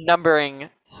numbering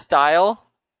style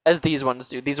as these ones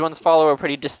do. These ones follow a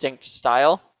pretty distinct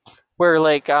style, where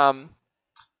like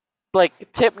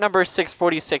tip number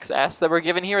 646S that we're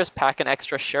given here is pack an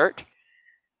extra shirt,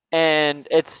 and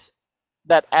it's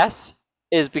that S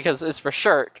is because it's for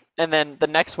shirt, and then the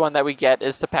next one that we get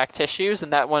is to pack tissues,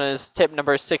 and that one is tip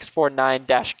number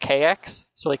 649-KX,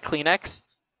 so like Kleenex.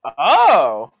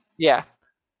 Oh. Yeah.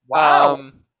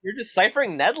 Wow. You're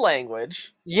deciphering Ned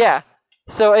language. Yeah.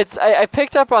 So it's I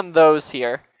picked up on those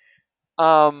here.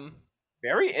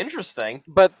 Very interesting.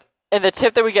 But and the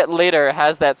tip that we get later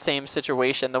has that same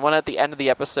situation. The one at the end of the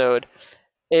episode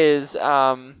is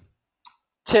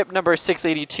tip number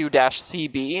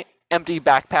 682-CB, empty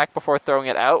backpack before throwing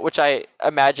it out, which I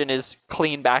imagine is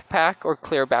clean backpack or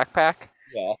clear backpack.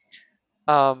 Yeah.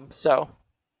 So.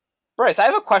 Bryce, I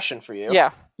have a question for you.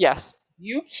 Yeah. Yes.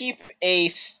 You keep a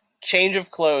change of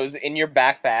clothes in your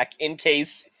backpack in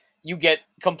case you get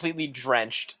completely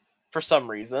drenched for some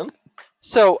reason.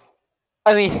 So,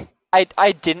 I mean,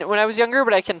 I didn't when I was younger,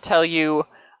 but I can tell you,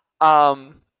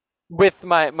 with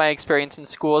my experience in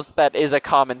schools, that is a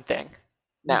common thing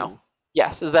now.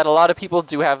 Yes, is that a lot of people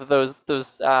do have those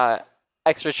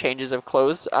extra changes of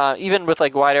clothes, even with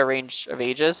like wider range of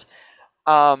ages.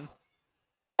 Um,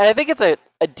 and I think it's a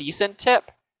decent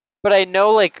tip, but I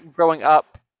know like growing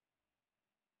up,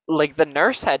 like the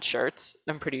nurse had shirts,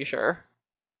 I'm pretty sure.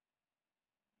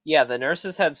 Yeah, the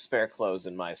nurses had spare clothes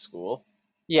in my school.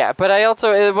 Yeah, but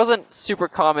it wasn't super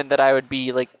common that I would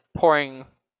be like pouring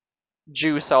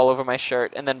juice all over my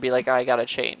shirt and then be like, I gotta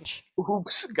change.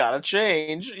 Oops, gotta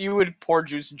change. You would pour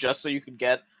juice just so you could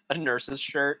get a nurse's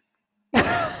shirt.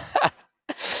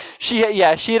 She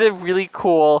had a really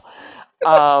cool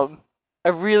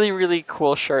a really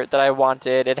cool shirt that I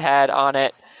wanted. It had on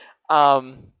it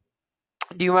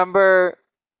do you remember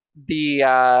the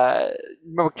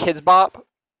remember Kids Bop?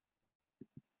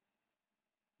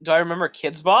 Do I remember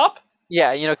Kids Bop?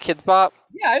 Yeah, you know Kids Bop?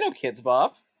 Yeah, I know Kids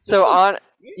Bop. So on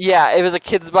yeah, it was a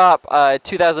Kids Bop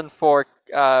 2004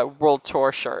 World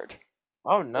Tour shirt.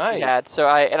 Oh, She nice. had. So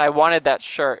I wanted that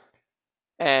shirt.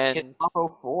 And Kids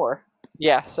Bop 04.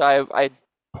 yeah, so I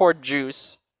poured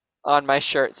juice on my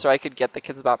shirt so I could get the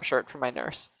Kids Bop shirt from my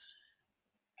nurse.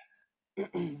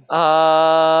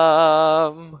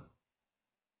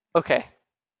 Okay.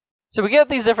 So we get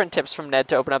these different tips from Ned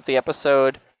to open up the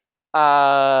episode.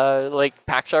 Like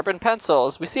pack sharpened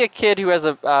pencils. We see a kid who has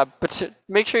but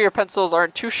make sure your pencils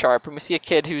aren't too sharp. And we see a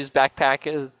kid whose backpack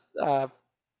is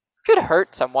could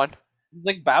hurt someone.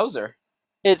 Like Bowser.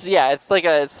 It's like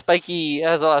a spiky. It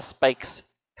has a lot of spikes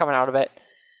coming out of it.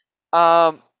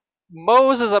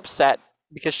 Mose is upset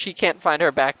because she can't find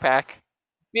her backpack.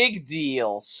 Big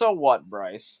deal. So what,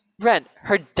 Bryce? Ren,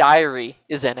 her diary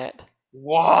is in it.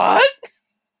 What?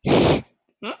 A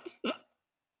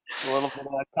little bit of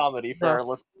that comedy for Yeah. our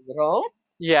listeners at home.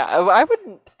 Yeah, I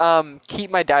wouldn't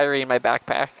keep my diary in my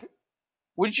backpack.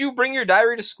 Would you bring your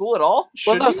diary to school at all?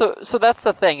 Well, Should no. you? So that's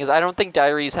the thing is I don't think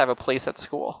diaries have a place at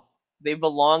school. They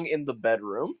belong in the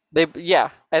bedroom. I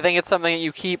think it's something that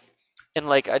you keep in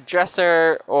like a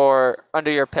dresser or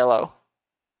under your pillow.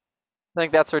 I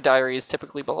think that's where diaries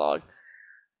typically belong.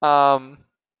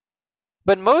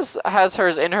 But Mose has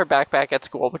hers in her backpack at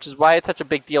school, which is why it's such a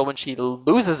big deal when she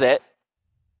loses it.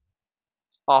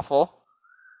 Awful.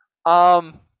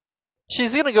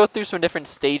 She's gonna go through some different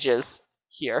stages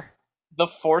here. The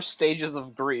 4 stages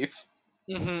of grief.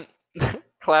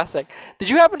 Classic. Did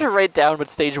you happen to write down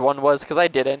what stage 1 was? Because I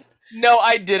didn't. No,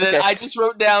 I didn't. Okay. I just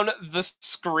wrote down the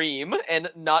scream and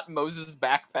not Moses'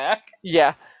 backpack.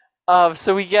 Yeah.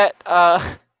 So we get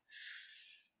her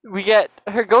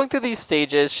going through these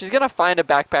stages. She's gonna find a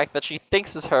backpack that she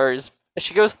thinks is hers.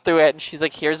 She goes through it and she's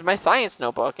like, "Here's my science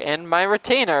notebook and my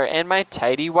retainer and my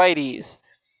tidy whities."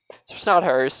 So it's not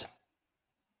hers.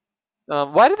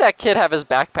 Why did that kid have his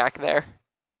backpack there?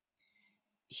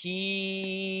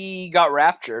 He got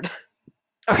raptured.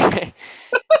 Okay.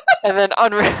 And then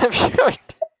unraptured.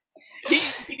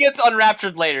 he gets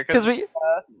unraptured later Because because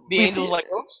the we angel's see- like,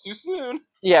 "Oops, too soon."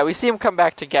 yeah, we see him come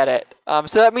back to get it.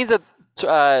 So that means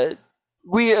that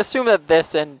we assume that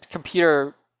this and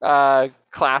computer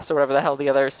class or whatever the hell the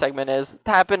other segment is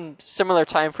happened similar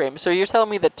time frame. So you're telling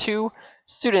me that 2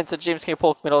 students at James K.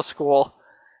 Polk Middle School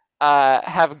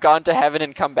have gone to heaven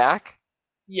and come back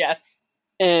Yes.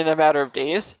 in a matter of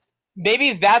days?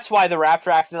 Maybe that's why the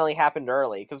rapture accidentally happened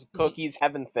early, because Cookie's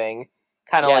heaven thing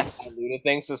kind of Yes. like diluted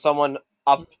things. So someone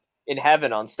up in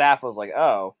heaven on staff was like,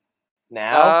 "Oh,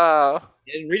 now Oh,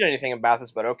 I didn't read anything about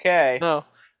this, but okay." no.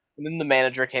 And then the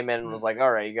manager came in and was like,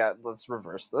 "All right, let's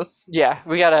reverse this. Yeah,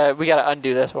 we gotta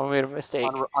undo this one. We made a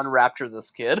mistake. Unrapture this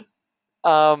kid."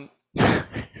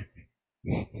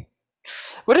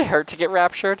 Would it hurt to get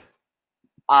raptured?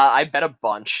 I bet a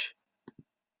bunch.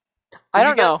 I you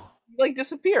don't get- know. You, like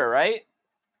disappear, right?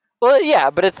 Well, yeah,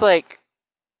 but it's like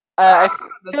I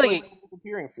That's feel like like what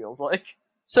disappearing feels like.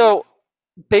 so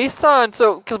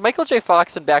because Michael J.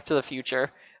 Fox in Back to the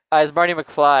Future as Marty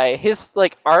McFly, his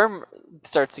like arm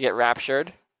starts to get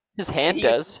raptured. His hand He-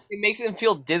 does. It makes him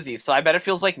feel dizzy, so I bet it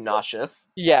feels like nauseous.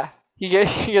 Yeah, he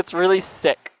gets really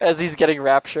sick as he's getting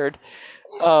raptured,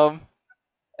 and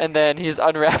then he's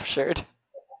unraptured.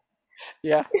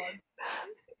 Yeah.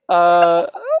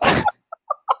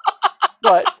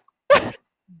 What?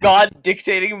 God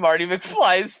dictating Marty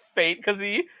McFly's fate because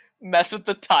he messed with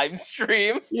the time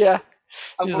stream. Yeah.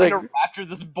 I'm He's going like- to rapture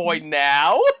this boy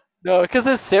now. No, because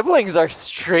his siblings are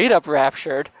straight up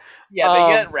raptured. Yeah, they Um,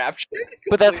 get raptured.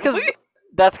 But that's completely.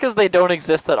 because they don't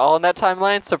exist at all in that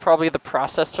timeline. So probably the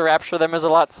process to rapture them is a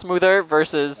lot smoother.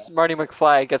 Versus Marty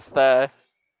McFly gets the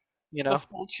the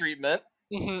full treatment.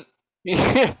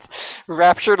 it's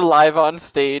raptured live on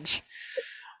stage.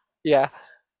 Yeah.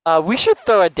 We should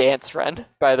throw a dance, Ren,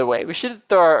 by the way. We should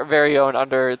throw our very own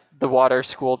under the water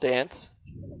school dance.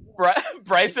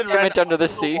 Bryson Damn ran it, under the the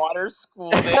sea. water school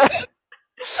dance.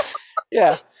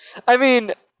 Yeah. I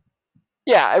mean,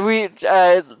 yeah,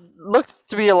 it looked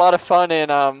to be a lot of fun in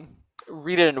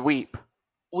Read It and Weep.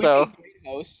 We'd So be great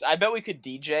hosts. I bet we could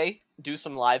DJ, do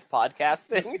some live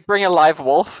podcasting. bring a live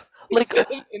wolf. Like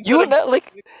Instead you of know,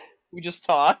 like we just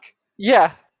talk.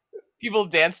 yeah. People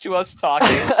dance to us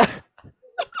talking.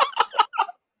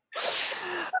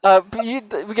 We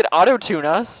could auto tune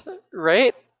us,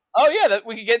 right? Oh yeah, that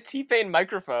we could get T-Pain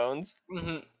microphones.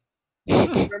 hmm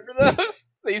Remember those?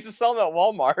 They used to sell them at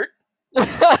Walmart.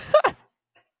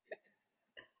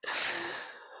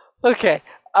 Okay.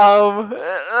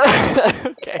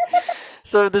 Okay.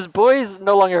 So this boy's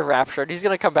no longer raptured. He's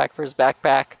gonna come back for his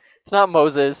backpack. It's not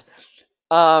Moses.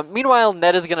 Meanwhile,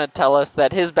 Ned is gonna tell us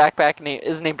that his backpack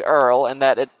is named Earl, and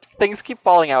that things keep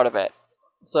falling out of it.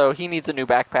 So he needs a new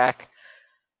backpack.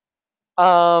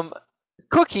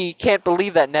 Cookie can't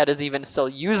believe that Ned is even still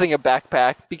using a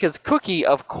backpack because Cookie,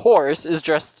 of course, is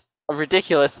dressed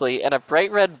ridiculously in a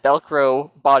bright red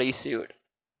Velcro bodysuit.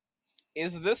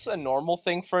 Is this a normal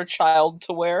thing for a child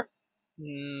to wear?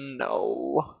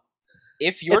 No.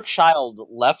 If your child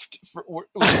was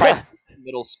trying to go to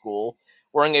middle school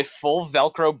wearing a full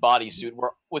Velcro bodysuit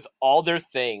with all their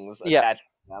things Yeah. attached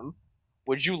to them,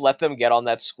 would you let them get on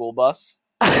that school bus?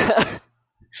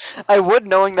 I would,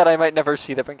 knowing that I might never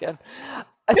see them again.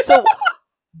 So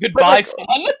Goodbye, like,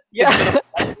 son. yeah.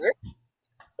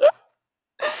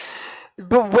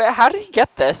 But how did he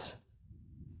get this?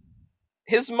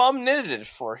 His mom knitted it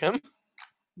for him.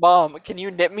 Mom, can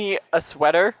you knit me a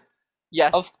sweater?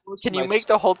 Yes. Of course. Can you make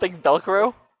the whole thing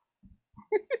Velcro?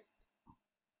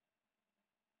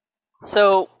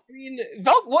 So I mean,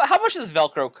 how much does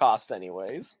Velcro cost,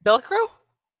 anyways? Velcro?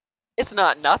 It's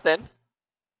not nothing.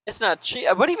 It's not cheap.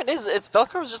 What even is it? It's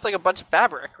Velcro is just like a bunch of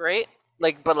fabric, right?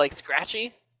 But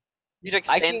scratchy. You like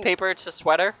I can- sandpaper to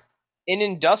sweater. An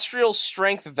industrial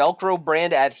strength Velcro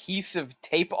brand adhesive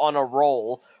tape on a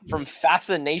roll from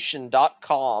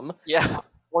Fascination.com. Yeah.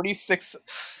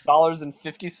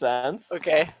 $46.50.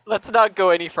 Okay. Let's not go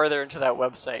any further into that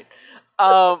website.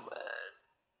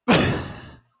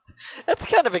 That's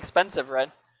kind of expensive,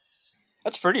 Ren.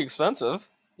 That's pretty expensive.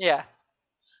 Yeah.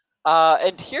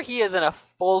 And here he is in a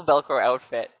full Velcro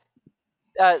outfit.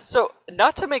 So,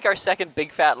 not to make our second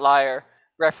Big Fat Liar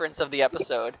reference of the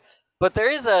episode, but there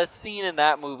is a scene in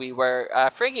that movie where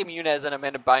Frankie Muniz and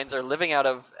Amanda Bynes are living out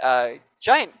of a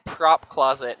giant prop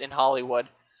closet in Hollywood.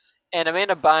 And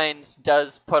Amanda Bynes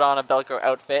does put on a Velcro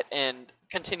outfit and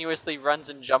continuously runs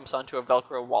and jumps onto a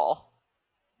Velcro wall.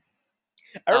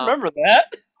 I remember that.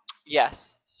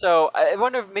 Yes. So I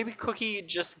wonder if maybe Cookie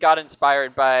just got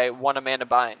inspired by one Amanda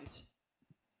Bynes.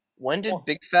 When did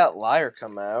Big Fat Liar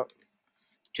come out?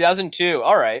 2002.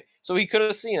 All right. So he could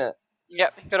have seen it.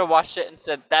 Yep, he could have watched it and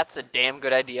said, "That's a damn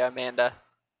good idea, Amanda."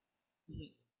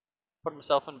 Put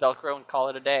himself in Velcro and call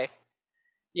it a day.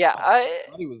 Yeah, I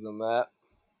thought he was in that.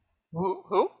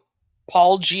 Who?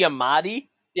 Paul Giamatti?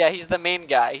 Yeah, he's the main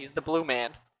guy. He's the blue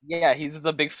man. Yeah, he's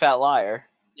the Big Fat Liar.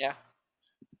 Yeah.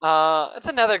 It's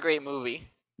another great movie.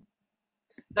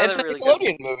 It's a really good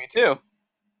Nickelodeon movie too.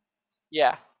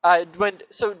 Yeah.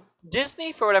 So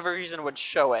Disney, for whatever reason, would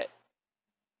show it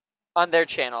on their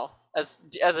channel as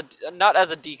a not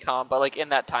as a DCOM, but like in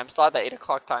that time slot, that 8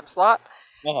 o'clock time slot,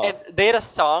 and they had a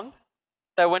song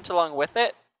that went along with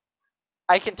it.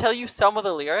 I can tell you some of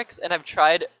the lyrics, and I've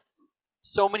tried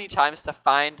so many times to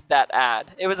find that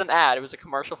ad. It was an ad. It was a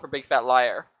commercial for Big Fat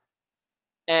Liar,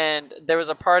 and there was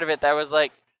a part of it that was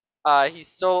like, he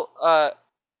stole.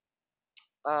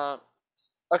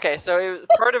 Okay, so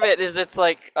part of it is it's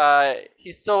like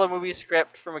he stole a movie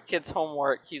script from a kid's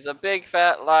homework. He's a big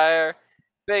fat liar,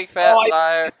 big fat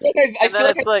liar. I And feel then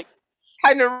like it's like, I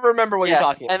kind of remember what you're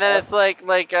talking and then it's like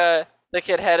the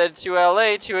kid headed to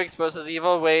LA to expose his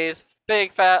evil ways.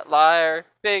 Big fat liar,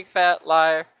 big fat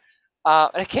liar.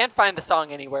 And I can't find the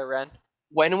song anywhere, Ren.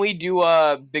 When we do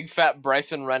a Big Fat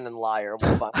Bryson Ren and Liar,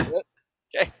 we'll find it.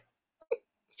 Okay.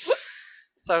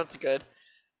 Sounds good.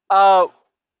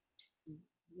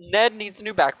 Ned needs a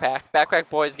new backpack. Backpack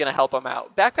Boy is gonna help him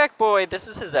out. Backpack Boy, this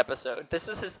is his episode. This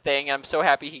is his thing. I'm so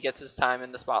happy he gets his time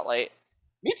in the spotlight.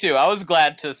 Me too. I was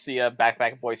glad to see a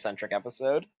Backpack Boy centric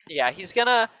episode. Yeah, he's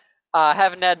gonna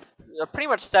have Ned pretty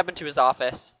much step into his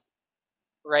office,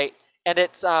 right? And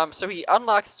it's so he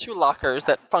unlocks 2 lockers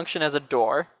that function as a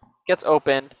door. Gets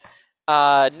opened.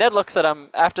 Ned looks at him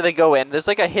after they go in. There's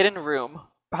like a hidden room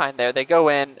behind there. They go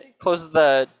in, closes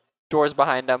the doors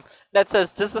behind him. Ned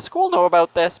says, "Does the school know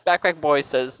about this?" Backpack Boy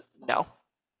says, "No."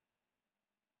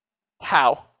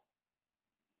 How?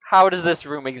 how does this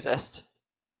room exist?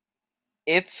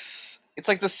 It's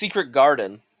like the secret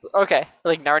garden. Okay,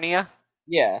 like Narnia.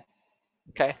 Yeah.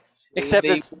 Okay, except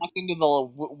they it's walk into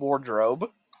the wardrobe.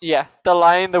 yeah, the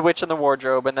Lion, the Witch, and the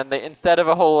Wardrobe, and then instead of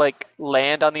a whole like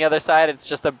land on the other side, it's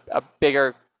just a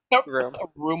bigger room. A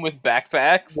room with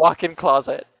backpacks. Walk-in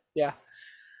closet. Yeah.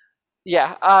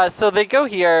 Yeah. So they go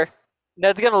here.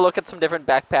 Ned's gonna look at some different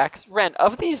backpacks. Ren,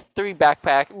 of these 3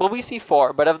 backpacks, well, we see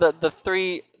 4, but of the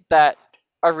 3 that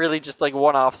are really just like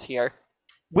one-offs here,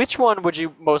 which one would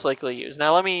you most likely use?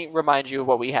 Now, let me remind you of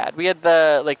what we had. We had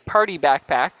the like party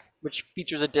backpack, which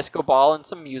features a disco ball and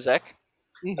some music.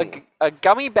 Mhm. A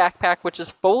gummy backpack, which is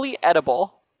fully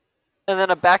edible, and then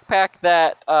a backpack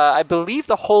that I believe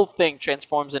the whole thing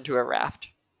transforms into a raft.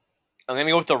 I'm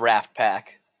gonna go with the raft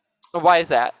pack. Why is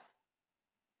that?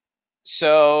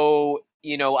 So,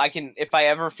 I can, if I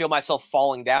ever feel myself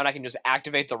falling down, I can just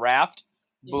activate the raft.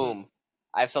 Boom.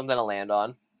 I have something to land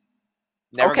on.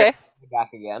 Never Okay, get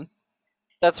back again.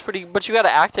 that's pretty. But you got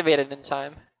to activate it in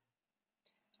time.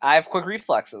 I have quick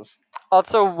reflexes.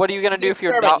 Also, what are you gonna do if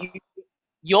you're not?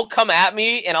 You'll come at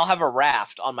me, and I'll have a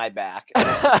raft on my back.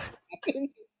 I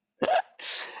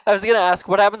was gonna ask,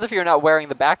 what happens if you're not wearing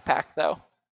the backpack though?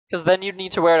 Because then you'd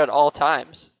need to wear it at all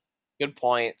times. Good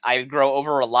point. I'd grow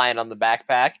over-reliant on the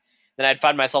backpack. Then I'd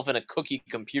find myself in a cookie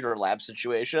computer lab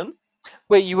situation.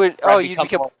 Wait, you would? Or I'd Oh, you'd become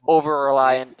become more- over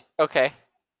reliant. Okay.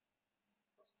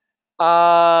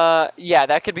 Yeah,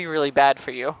 that could be really bad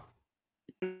for you.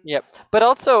 Yep. But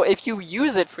also, if you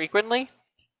use it frequently,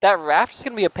 that raft is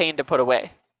gonna be a pain to put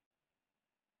away.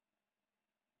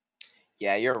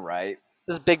 Yeah, you're right.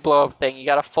 This big blow up thing. You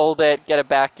gotta fold it, get it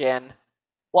back in.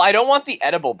 Well, I don't want the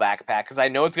edible backpack because I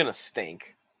know it's gonna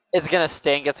stink. It's gonna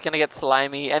stink. It's gonna get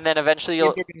slimy, and then eventually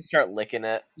you'll. People are gonna start licking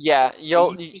it. Yeah,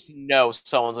 You just know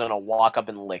someone's gonna walk up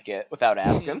and lick it without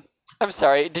asking. I'm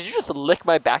sorry. Did you just lick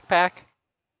my backpack?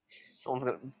 Someone's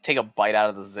gonna take a bite out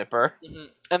of the zipper,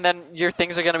 And then your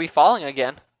things are gonna be falling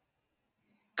again.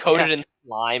 coated in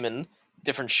slime and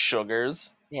different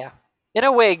sugars. Yeah. In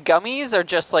a way, gummies are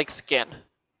just like skin.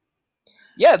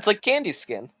 Yeah, it's like candy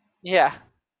skin. Yeah.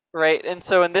 Right. And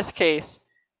so in this case,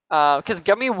 because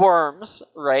gummy worms,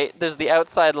 right? There's the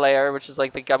outside layer, which is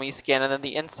like the gummy skin, and then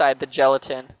the inside, the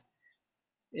gelatin,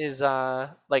 is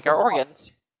like our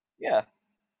organs. Yeah.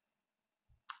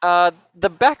 The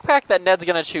backpack that Ned's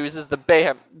gonna choose is the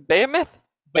Behemoth.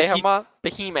 Behe-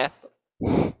 Behemoth.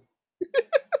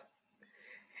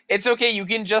 It's okay. You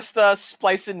can just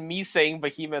splice in me saying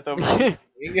behemoth over saying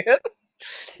it.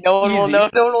 No one will Easy. know.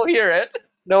 No one will hear it.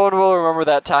 No one will remember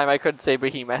that time I couldn't say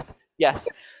Behemoth. Yes.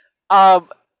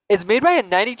 It's made by a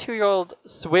 92-year-old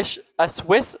Swiss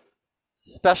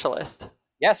specialist.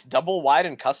 Yes, double wide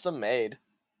and custom made.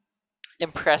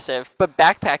 Impressive. But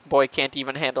Backpack Boy can't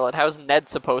even handle it. How's Ned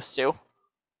supposed to?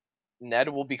 Ned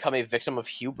will become a victim of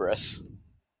hubris.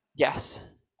 Yes.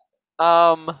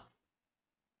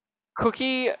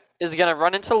 Cookie is gonna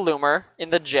run into Loomer in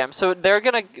the gym. So they're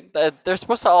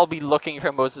supposed to all be looking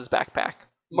for Moses' backpack.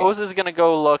 Yeah. Moses is gonna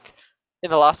go look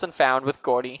in the Lost and Found with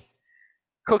Gordy.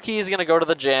 Cookie is gonna go to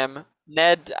the gym.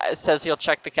 Ned says he'll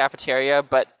check the cafeteria,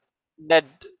 but Ned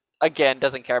again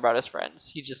doesn't care about his friends.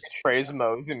 He just Praise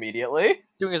Mose immediately.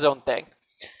 doing his own thing.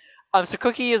 So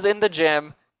Cookie is in the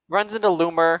gym, runs into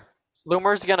Loomer.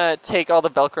 Loomer's gonna take all the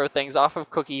Velcro things off of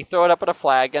Cookie, throw it up at a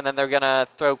flag, and then they're gonna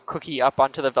throw Cookie up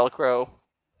onto the Velcro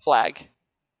flag.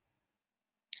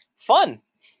 Fun.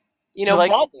 You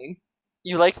like- bonding.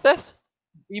 You like this?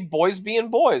 We boys being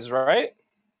boys, right?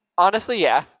 Honestly,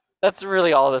 yeah. That's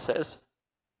really all this is.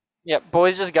 Yeah,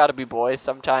 boys just gotta be boys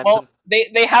sometimes. Well, and-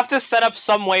 they have to set up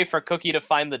some way for Cookie to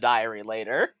find the diary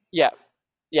later. yeah,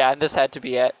 and this had to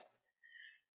be it.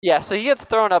 Yeah, so he gets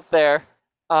thrown up there.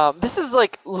 This is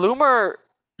like Loomer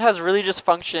has really just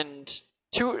functioned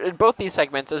in both these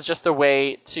segments as just a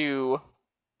way to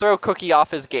throw Cookie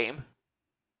off his game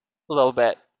a little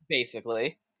bit.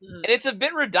 Basically. And it's a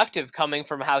bit reductive coming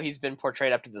from how he's been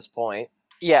portrayed up to this point.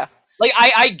 Yeah, Like,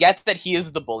 I get that he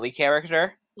is the bully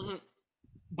character, Mhm.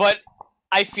 but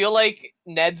I feel like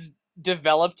Ned's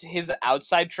developed his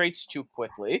outside traits too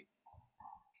quickly.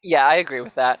 yeah, I agree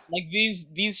with that. Like,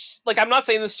 these like, I'm not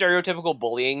saying the stereotypical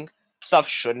bullying stuff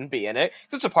shouldn't be in it,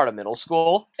 'cause it's a part of middle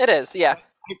school. It is, yeah.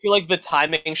 I feel like the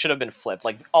timing should have been flipped.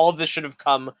 Like, all of this should have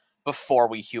come before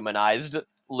we humanized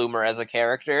Loomer as a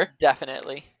character.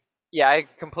 Definitely. Yeah, I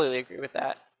completely agree with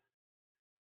that.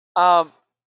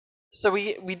 So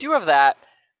we do have that.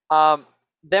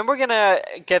 Then we're gonna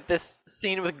get this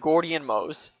scene with Gordy and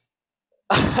Mose.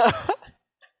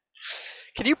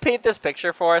 Can you paint this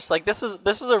picture for us? Like this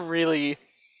is a really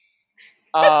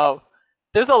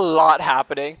there's a lot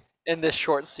happening in this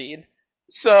short scene.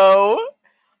 So,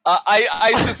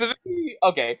 I specifically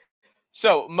okay.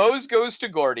 So Mose goes to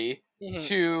Gordy Mhm.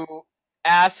 to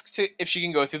ask if she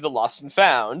can go through the Lost and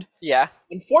Found. Yeah.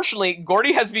 Unfortunately,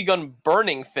 Gordy has begun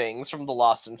burning things from the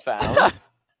Lost and Found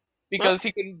because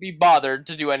he couldn't be bothered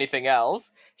to do anything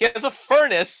else. He has a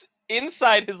furnace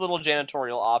inside his little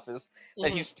janitorial office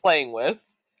that Mhm. he's playing with.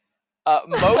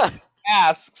 Mose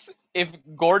asks if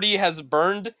Gordy has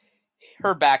burned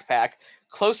her backpack.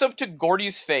 Close up to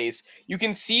Gordy's face, you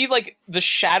can see like the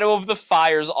shadow of the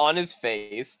fires on his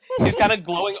face. He's kind of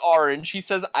glowing orange. He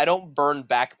says, "I don't burn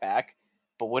backpack,"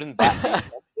 but wouldn't that be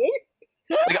something?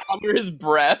 Like under his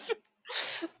breath.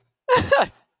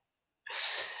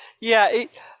 Yeah, it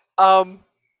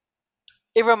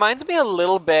reminds me a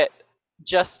little bit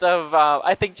just of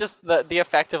I think just the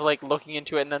effect of like looking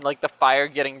into it and then like the fire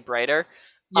getting brighter.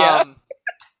 Yeah.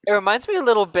 It reminds me a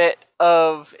little bit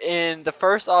of in the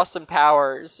first Austin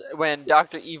Powers when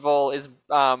Dr. Evil is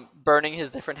burning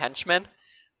his different henchmen.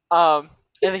 And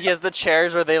he has the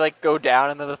chairs where they like go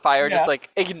down and then the fire just Yeah. like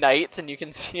ignites and you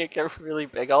can see it get really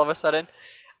big all of a sudden.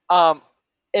 Um,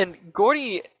 and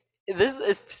Gordy,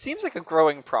 it seems like a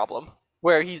growing problem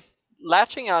where he's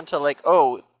latching on to like,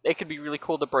 oh, it could be really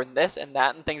cool to burn this and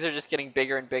that, and things are just getting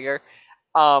bigger and bigger.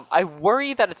 I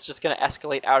worry that it's just gonna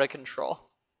escalate out of control,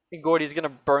 and Gordy's gonna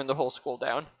burn the whole school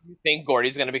down. You think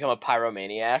Gordy's gonna become a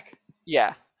pyromaniac?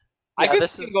 Yeah, I yeah, could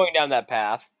this see him is. going down that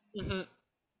path. Mhm.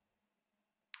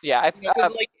 Yeah,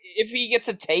 Because like if he gets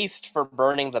a taste for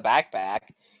burning the backpack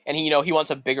and he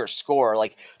wants a bigger score,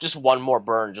 like just one more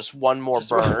burn, just one more just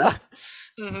burn.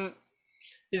 Mhm.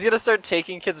 He's gonna start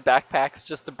taking kids' backpacks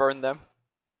just to burn them.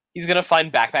 He's gonna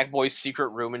find Backpack Boy's secret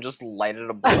room and just light it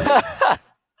ablaze.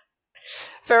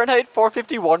 Fahrenheit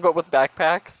 451, but with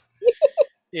backpacks.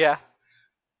 Yeah.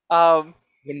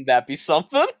 Wouldn't that be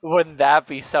something? Wouldn't that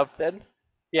be something?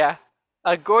 Yeah.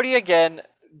 Gordy again,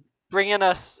 bringing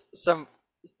us some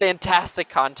fantastic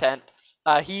content.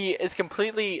 He is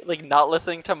completely like not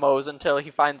listening to Mose until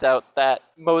he finds out that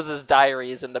Mose's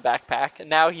diary is in the backpack, and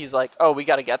now he's like, "Oh, we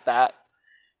gotta get that."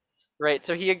 Right.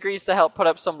 So he agrees to help put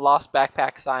up some lost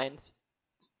backpack signs.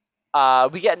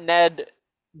 We get Ned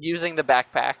using the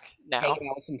backpack now. Hanging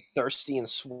out with some thirsty and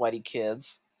sweaty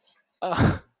kids.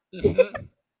 Mhm.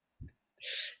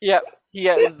 Yep.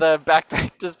 The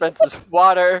backpack dispenses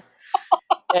water,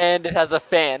 and it has a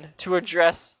fan to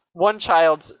address one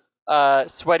child's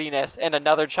sweatiness and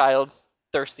another child's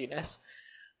thirstiness.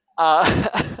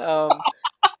 Um,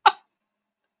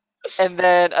 and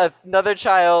then another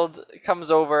child comes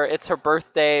over. It's her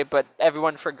birthday, but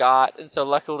everyone forgot, and so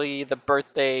luckily the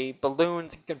birthday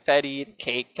balloons, and confetti, and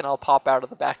cake can all pop out of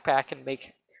the backpack and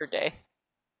make her day.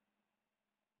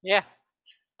 Yeah.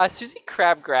 Susie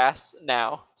Crabgrass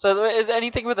now. So is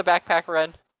anything with a backpack,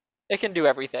 Ren? It can do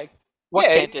everything. What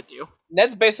Yeah, can't it do?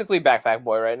 Ned's basically Backpack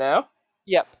Boy right now.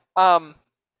 Yep.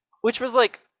 Which was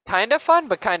like kind of fun,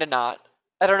 but kind of not.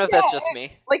 I don't know if that's just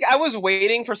me. Like I was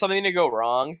waiting for something to go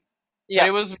wrong. Yeah. But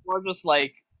it was more just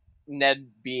like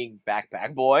Ned being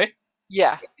Backpack Boy.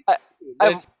 Yeah.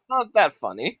 It's not that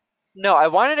funny. No, I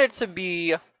wanted it to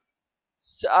be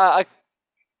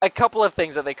a couple of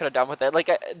things that they could have done with it. Like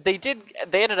they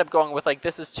ended up going with like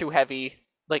this is too heavy.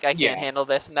 Like I can't handle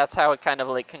this, and that's how it kind of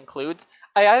like concludes.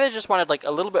 I either just wanted like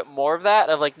a little bit more of that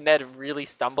of like Ned really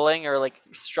stumbling or like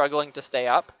struggling to stay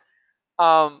up.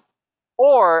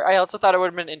 Or I also thought it would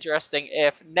have been interesting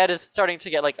if Ned is starting to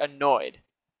get like annoyed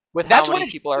with That's how what many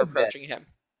it people are should have been. approaching him.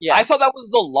 Yeah. I thought that was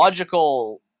the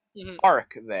logical Mhm.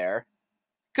 arc there.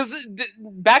 Because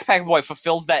Backpack Boy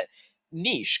fulfills that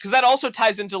niche. Because that also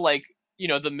ties into like,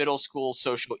 the middle school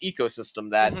social ecosystem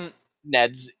that Mhm.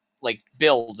 Ned's like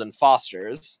builds and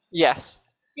fosters. Yes.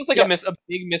 It's like Yeah. a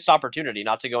big missed opportunity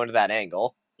not to go into that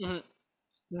angle. Mhm.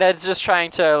 Ned's just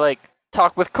trying to like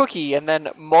talk with Cookie, and then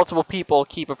multiple people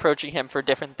keep approaching him for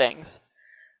different things.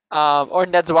 Or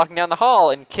Ned's walking down the hall,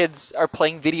 and kids are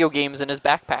playing video games in his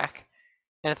backpack,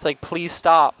 and it's like, please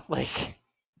stop! Like,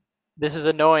 this is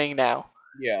annoying now,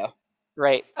 Yeah.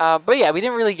 right? But yeah, we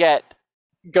didn't really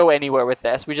go anywhere with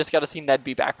this. We just got to see Ned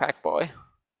be Backpack Boy.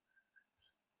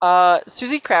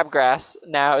 Susie Crabgrass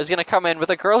now is gonna come in with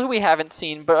a girl who we haven't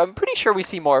seen, but I'm pretty sure we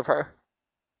see more of her.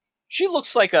 She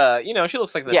looks like the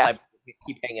Yeah. type to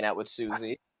keep hanging out with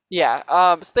Susie. Yeah,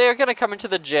 so they're going to come into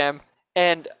the gym,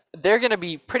 and they're going to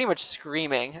be pretty much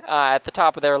screaming at the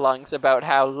top of their lungs about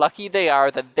how lucky they are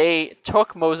that they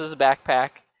took Moses'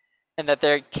 backpack, and that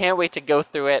they can't wait to go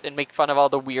through it and make fun of all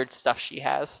the weird stuff she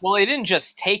has. Well, they didn't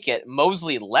just take it.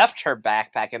 Mosley left her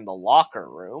backpack in the locker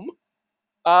room.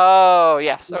 Oh,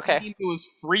 yes, okay. It was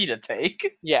free to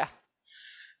take. Yeah.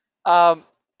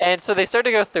 And so they start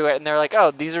to go through it, and they're like, oh,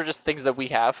 these are just things that we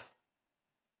have.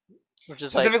 which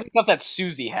is like Specifically stuff that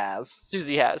Susie has.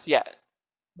 Susie has. Yeah,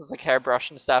 it's like hairbrush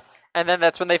and stuff. And then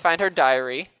that's when they find her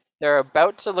diary. They're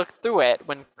about to look through it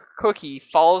when Cookie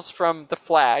falls from the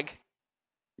flag.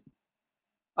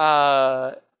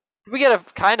 We get a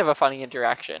kind of a funny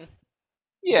interaction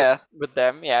Yeah. with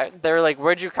them. Yeah, they're like,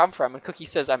 "Where'd you come from?" And Cookie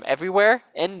says, "I'm everywhere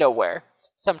and nowhere.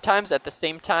 Sometimes at the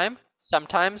same time,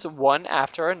 sometimes one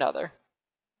after another."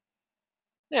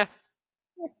 Yeah.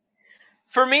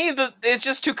 For me, it's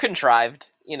just too contrived.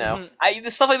 You know,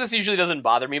 Mhm. Stuff like this usually doesn't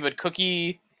bother me, but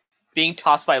Cookie being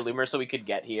tossed by Loomer so we could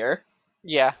get here,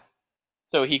 Yeah.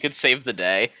 so he could save the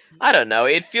day. I don't know.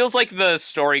 It feels like the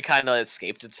story kind of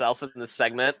escaped itself in this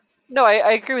segment. No,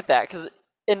 I agree with that because,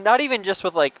 and not even just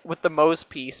with with the Moe's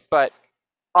piece, but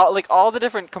all the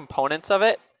different components of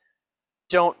it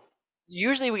don't.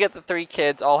 Usually, we get the three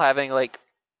kids all having like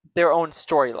their own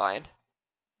storyline,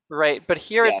 right? But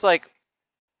here Yeah. it's like,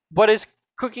 what is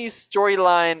Cookie's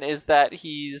storyline is that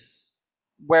he's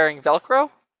wearing Velcro,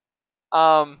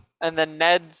 and then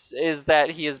Ned's is that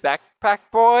he is backpack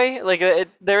boy. Like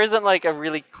there isn't like a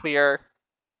really clear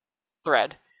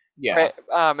thread. Yeah.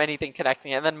 Right? Anything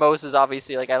connecting it. And then Moe's is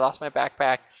obviously like, I lost my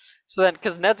backpack. So then,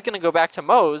 because Ned's going to go back to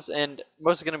Moe's, and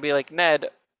Moe's is going to be like,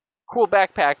 Ned, cool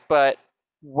backpack, but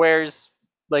why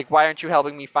aren't you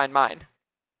helping me find mine?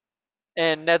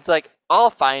 And Ned's like, I'll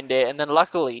find it. And then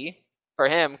luckily for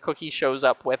him, Cookie shows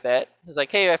up with it. He's like,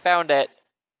 hey, I found it.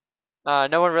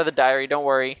 No one read the diary, don't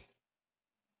worry.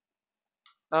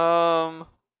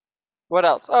 What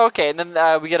else? Oh, okay, and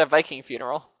then we get a Viking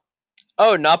funeral.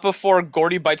 Oh, not before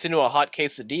Gordy bites into a hot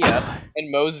quesadilla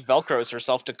and Moe's Velcros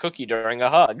herself to Cookie during a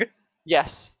hug.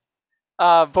 Yes.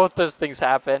 Both those things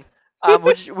happen.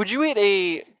 Would you eat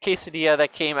a quesadilla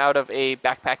that came out of a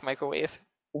backpack microwave?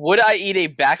 Would I eat a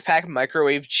backpack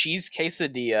microwave cheese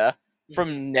quesadilla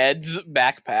from Ned's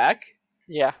backpack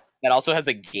Yeah. that also has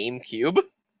a GameCube?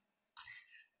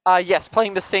 Yes,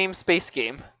 playing the same space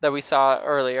game that we saw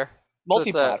earlier. So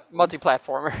it's a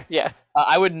multi-platformer. Yeah.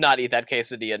 I would not eat that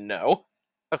quesadilla, no.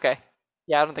 Okay.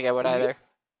 Yeah, I don't think I would Would you? either.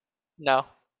 No.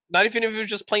 Not even if it was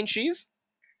just plain cheese?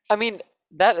 I mean,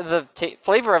 the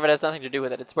flavor of it has nothing to do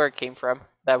with it. It's where it came from.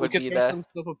 That We would could be throw some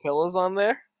pillows on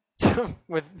there.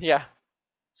 yeah.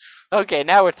 Okay,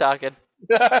 now we're talking.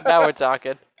 Now we're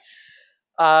talking.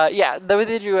 Yeah, then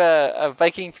they do a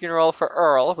Viking funeral for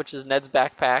Earl, which is Ned's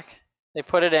backpack. They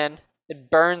put it in. It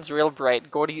burns real bright.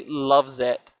 Gordy loves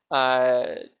it.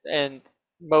 And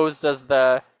Mose does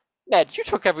the Ned, you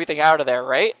took everything out of there,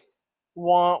 right?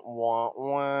 Wah, wah,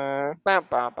 wah. Ba,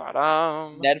 ba, ba,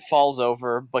 dum. Ned falls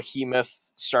over. Behemoth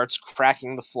starts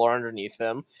cracking the floor underneath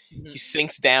him. He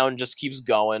sinks down, just keeps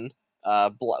going.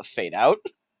 Fade out.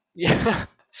 Yeah.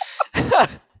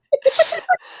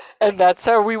 And that's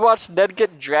how we watch Ned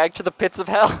get dragged to the pits of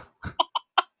hell.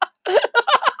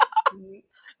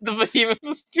 The Behemoth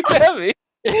is too heavy.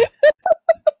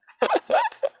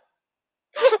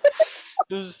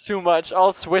 There's too much.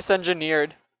 All Swiss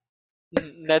engineered.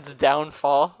 Ned's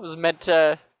downfall. It was meant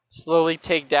to slowly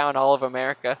take down all of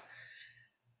America.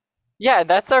 Yeah,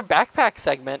 that's our backpack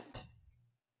segment.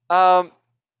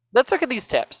 Let's look at these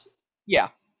tips. Yeah.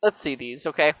 Let's see these,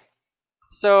 okay?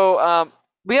 So,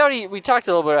 we talked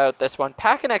a little bit about this one.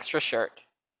 Pack an extra shirt.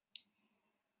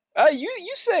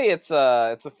 You say it's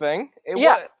a thing.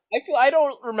 Yeah. I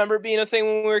don't remember it being a thing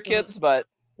when we were kids, but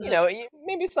maybe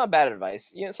it's not bad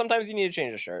advice. Sometimes you need to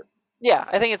change a shirt. Yeah,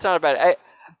 I think it's not bad.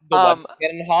 The weather's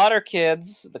getting hotter,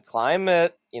 kids. The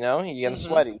climate, you're getting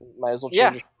sweaty. Might as well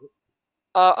change a shirt.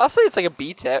 I'll say it's like a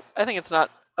B tip. I think it's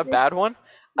not a bad one.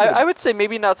 I would say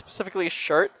maybe not specifically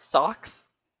shirts, socks.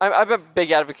 I'm a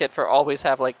big advocate for always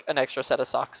have like an extra set of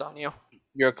socks on you.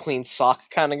 You're a clean sock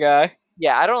kind of guy.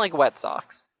 Yeah, I don't like wet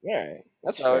socks. All right,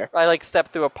 that's So fair. I like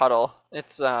step through a puddle.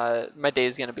 It's my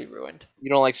day's gonna be ruined. You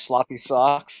don't like sloppy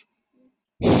socks?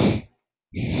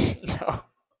 No.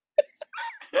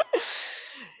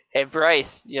 Hey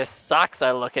Bryce, your socks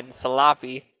are looking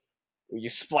sloppy. Are you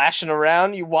splashing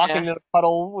around? You walking in a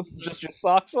puddle with just your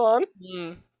socks on?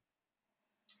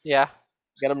 Yeah.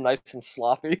 Get them nice and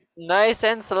sloppy. Nice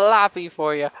and sloppy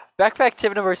for you. Backpack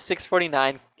tip number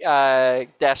 649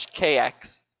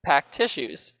 -KX. Pack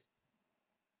tissues.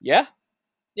 Yeah.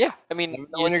 Yeah, I mean, Never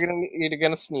know when you're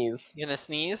gonna sneeze. You gonna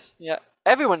sneeze? Yeah,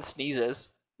 everyone sneezes.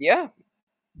 Yeah.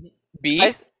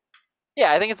 B.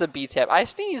 Yeah, I think it's a B tip. I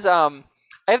sneeze. I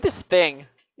have this thing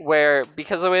where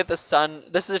because of the way that the sun.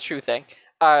 This is a true thing.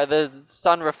 The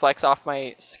sun reflects off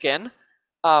my skin.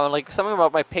 Like something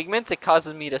about my pigments, it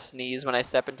causes me to sneeze when I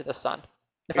step into the sun.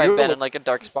 If I've been in like a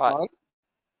dark spot.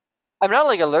 I'm not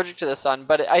like allergic to the sun,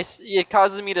 but it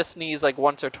causes me to sneeze like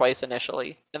once or twice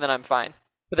initially, and then I'm fine.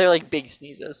 But they're like big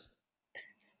sneezes.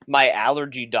 My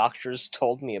allergy doctors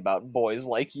told me about boys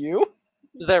like you.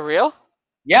 Is that real?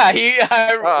 Yeah,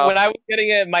 Uh-oh. when I was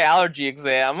getting my allergy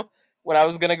exam, when I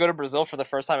was gonna go to Brazil for the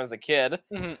first time as a kid,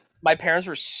 Mm-hmm. my parents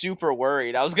were super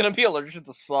worried I was gonna be allergic to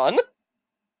the sun.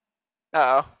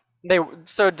 Uh-oh.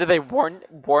 Did they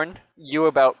warn you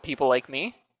about people like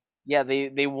me? Yeah,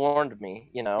 they warned me,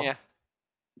 you know. Yeah.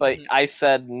 But Mhm. I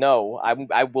said no.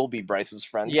 I will be Bryce's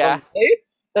friend Yeah. someday.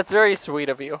 That's very sweet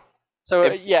of you. So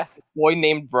A yeah. boy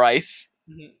named Bryce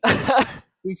Mhm.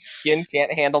 whose skin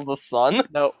can't handle the sun.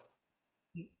 No.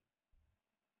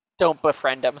 Don't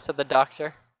befriend him, said the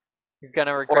doctor. You're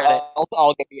gonna Or regret it. else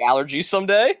I'll get the allergy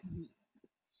someday.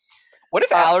 What if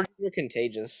allergies were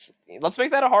contagious? Let's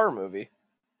make that a horror movie.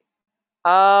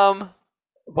 What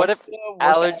What's if the worst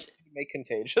allergy allergy to make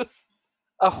contagious?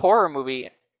 a horror movie?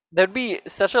 That'd be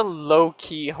such a low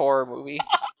key horror movie.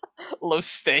 Low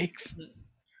stakes.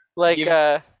 Like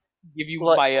Give you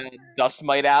like my dust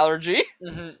mite allergy.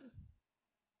 mhm.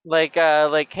 Like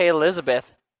hey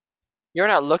Elizabeth, you're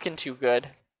not looking too good.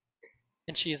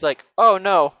 And she's like, "Oh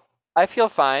no, I feel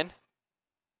fine."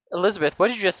 Elizabeth, what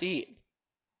did you just eat?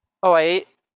 Oh, I ate,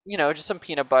 just some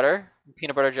peanut butter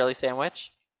jelly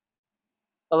sandwich.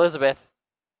 Elizabeth,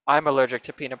 I'm allergic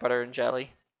to peanut butter and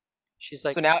jelly. She's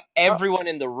like, So now "Oh, everyone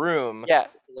in the room yeah,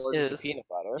 is allergic to is. peanut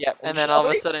butter. Yep." And And then all of a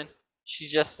jelly. sudden, she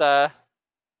just,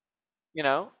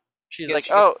 she's like, She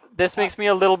gets "Oh, this makes me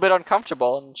a little bit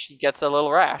uncomfortable," and she gets a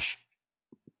little rash.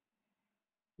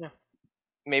 Yeah.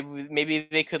 maybe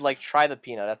they could like try the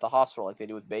peanut at the hospital like they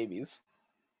do with babies.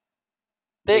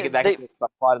 They, That they, could be a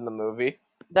subplot in the movie.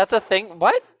 that's a thing.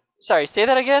 What? Sorry, say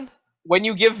that again. When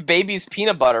you give babies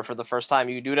peanut butter for the first time,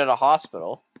 you do it at a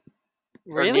hospital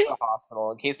or near Really? a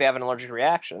hospital in case they have an allergic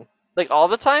reaction. Like all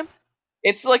the time?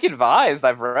 It's like advised.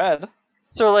 I've read.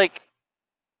 So like,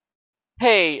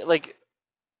 hey, like,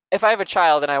 if I have a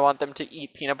child and I want them to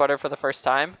eat peanut butter for the first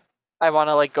time, I want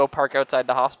to like go park outside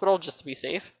the hospital just to be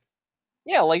safe.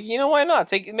 Yeah, like why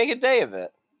not? Make a day of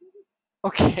it.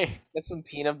 Okay. Get some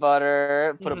peanut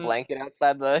butter. Put a Mhm. blanket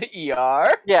outside the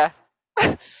ER. Yeah.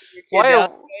 Your kid Why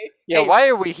down, are hey, why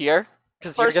are we here?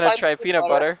 Because you're first gonna time try peanut peanut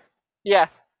butter. butter. Yeah.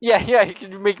 Yeah. You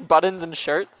can make buttons and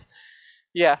shirts.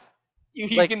 Yeah.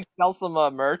 You Like can sell some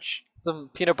merch. some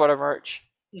peanut butter merch.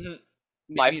 Mhm.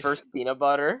 My Baby's, first peanut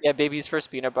butter. yeah, baby's first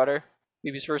peanut butter.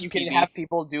 Baby's first You can PB. have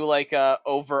people do like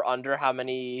over under how long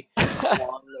a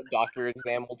doctor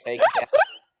exam will take.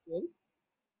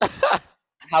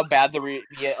 How bad the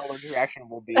allergic reaction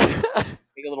will be.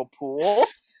 Make a little pool.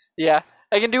 Yeah.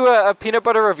 I can do a peanut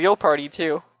butter reveal party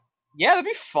too. Yeah, that'd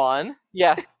be fun.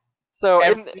 Yeah. So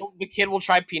The kid will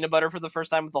try peanut butter for the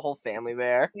first time with the whole family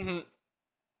there. mhm.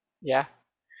 Yeah.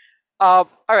 All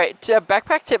right.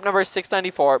 Backpack tip number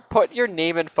 694. Put your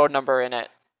name and phone number in it.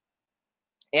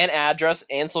 And address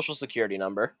and social security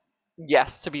number.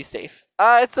 Yes, to be safe.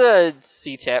 It's a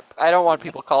C tip. I don't want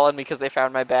people calling me because they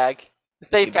found my bag. If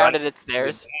they You found brought it, it's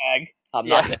theirs. Bag. I'm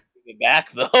Yeah. not gonna give it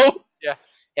back though.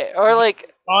 Or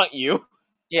like, Want you?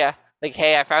 yeah, like,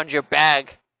 hey, I found your bag.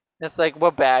 And it's like,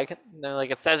 what bag? And they're like,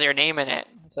 it says your name in it.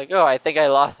 It's like, oh, I think I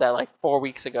lost that like 4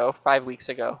 weeks ago, 5 weeks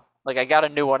ago. Like, I got a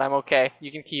new one. I'm okay.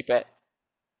 You can keep it.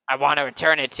 I want to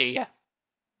return it to you.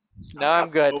 No, I'm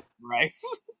good. Oh, Bryce.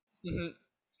 Mhm.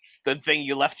 Good thing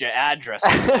you left your address.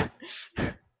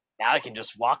 Now I can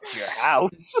just walk to your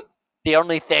house. The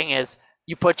only thing is,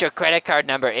 you put your credit card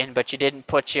number in, but you didn't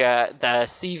put the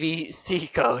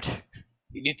CVC code.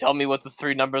 Can you tell me what the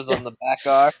 3 numbers on the back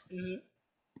are?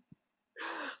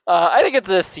 I think it's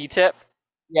a C tip.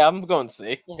 Yeah, I'm going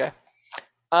C. Okay.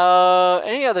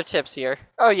 Any other tips here?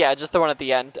 Oh yeah, just the one at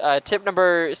the end. Tip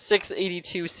number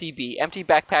 682 CB: empty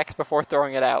backpacks before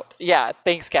throwing it out. Yeah,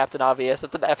 thanks, Captain Obvious.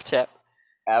 That's an F tip.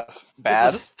 F.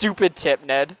 Bad. It's a stupid tip,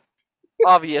 Ned.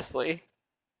 Obviously.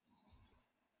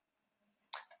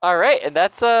 All right, and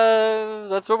that's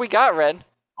what we got, Ren.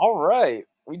 All right,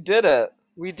 we did it.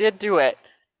 We did do it.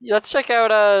 Let's check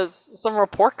out some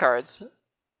report cards.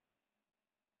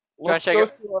 Let's check go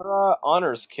it? through our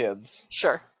honors kids.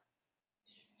 Sure.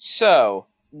 So,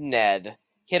 Ned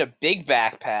hit a big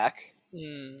backpack.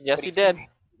 Yes, he did.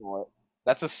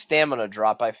 That's a stamina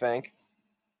drop, I think.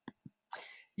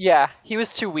 Yeah, he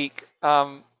was too weak.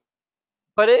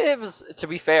 But it was, to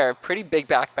be fair, pretty big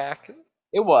backpack.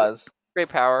 It was. Great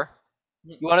power.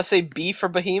 You want to say B for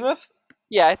Behemoth?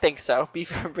 Yeah, I think so. B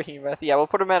for Behemoth. Yeah, we'll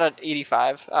put him at an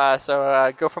 85.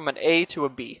 So go from an A to a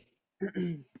B.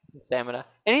 in stamina.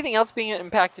 Anything else being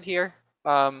impacted here?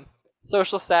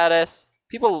 Social status.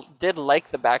 People did like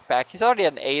the backpack. He's already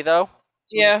at an A though.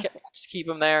 So Yeah. just keep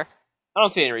him there. I don't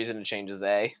see any reason to change his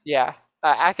A. Yeah.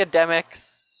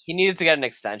 Academics. He needed to get an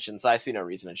extension, so I see no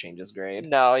reason to change his grade.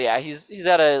 No, yeah, he's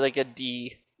at a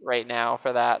D right now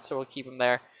for that, so we'll keep him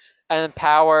there. And then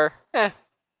Power, Yeah.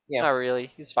 not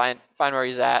really. He's fine where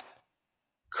he's at.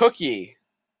 Cookie.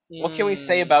 What can we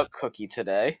say about Cookie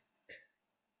today?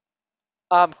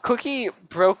 Cookie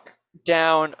broke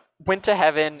down, went to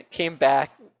heaven, came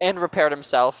back, and repaired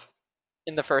himself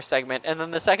in the first segment, and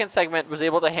then the second segment was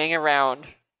able to hang around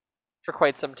for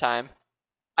quite some time.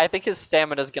 I think his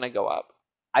stamina is gonna go up.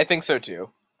 I think so too.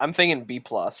 I'm thinking B+.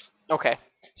 Okay,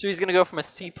 so he's gonna go from a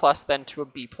C+ then to a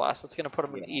B+. That's gonna put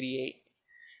him at 88.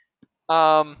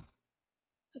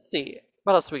 Let's see,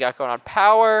 what else we got going on?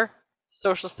 Power,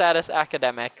 social status,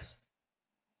 academics.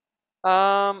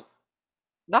 Not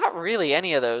really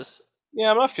any of those.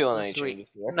 Yeah, I'm not feeling any this week.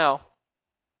 changes here. No.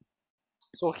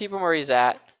 So we'll keep him where he's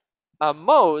at.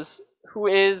 Mose, who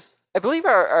is, I believe,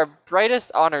 our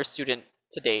brightest honor student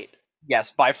to date.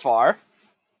 Yes, by far.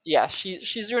 Yeah,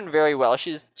 she's doing very well.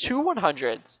 She's 2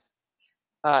 100s,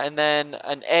 and then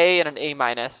an A and an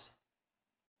A-.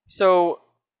 So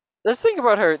let's think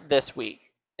about her this week.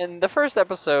 In the first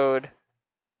episode,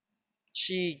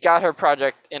 she got her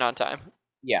project in on time.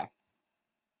 Yeah.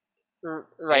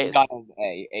 Right. And got an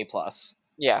A+.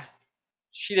 Yeah,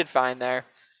 she did fine there.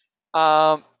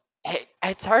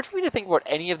 It's hard for me to think about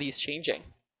any of these changing.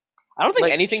 I don't think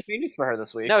Like, anything changes for her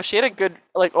this week. No, she had a good,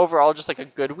 overall, just a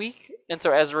good week, and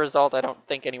so as a result, I don't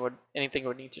think anything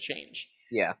would need to change.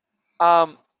 Yeah.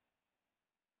 Okay.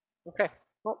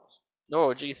 Well,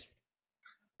 oh, jeez.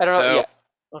 I don't know. Yeah.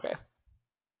 Okay.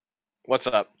 What's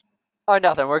up? Oh,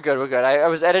 nothing. We're good. We're good. I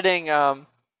was editing. I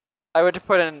would have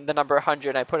put in the number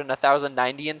 100. I put in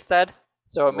 1,090 instead,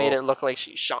 so it made it look like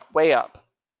she shot way up.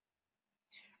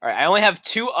 All right. I only have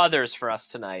 2 others for us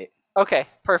tonight. Okay.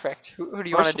 Perfect. Who do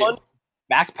you want to do? One,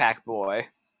 Backpack Boy.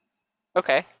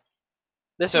 Okay.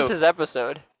 This was his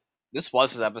episode. This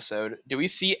was his episode. Do we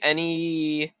see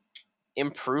any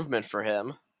improvement for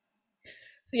him?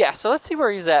 Yeah. So let's see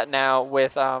where he's at now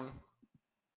with the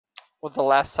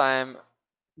last time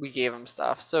we gave him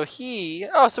stuff. So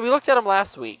so we looked at him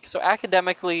last week. So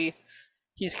academically,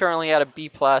 he's currently at a B+.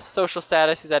 Social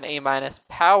status, he's at an A-.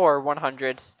 Power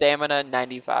 100, stamina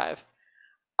 95.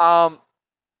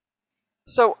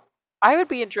 So I would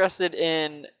be interested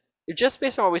in, just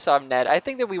based on what we saw of Ned, I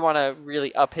think that we want to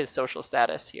really up his social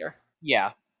status here.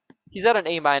 Yeah. He's at an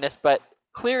A-, but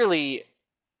clearly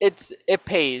it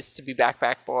pays to be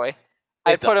Backpack Boy.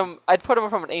 I'd put him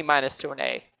from an A- to an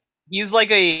A. He's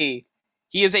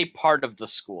he is a part of the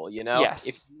school, you know? Yes.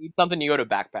 If you need something, you go to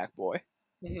Backpack Boy.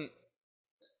 Mm-hmm.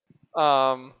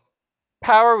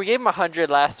 Power, we gave him 100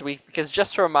 last week because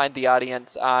just to remind the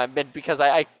audience, because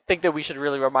I think that we should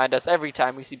really remind us every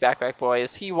time we see Backpack Boy,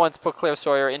 is he once put Claire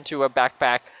Sawyer into a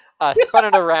backpack, spun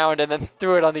it around, and then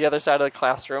threw it on the other side of the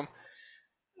classroom.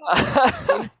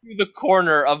 Through the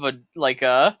corner of a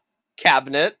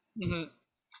cabinet. Mm-hmm.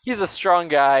 He's a strong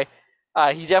guy.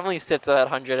 He definitely sits at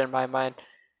that 100 in my mind.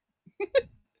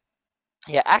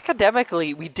 Yeah,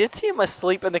 academically, we did see him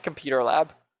asleep in the computer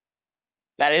lab.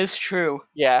 That is true.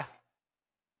 Yeah.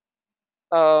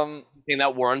 You think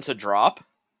that warrants a drop?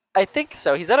 I think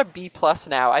so. He's at a B+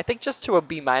 now. I think just to a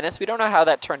B-. We don't know how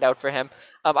that turned out for him.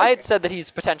 I had said that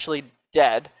he's potentially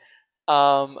dead.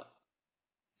 But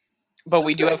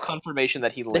we do have confirmation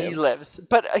that he lives. That he lives.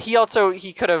 But he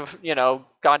could have,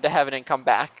 gone to heaven and come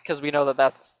back, because we know that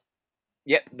that's...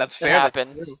 Yep, that's fair. It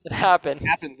happens. It happens. It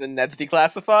happens in Ned's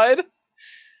Declassified.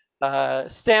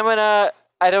 Stamina,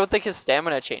 I don't think his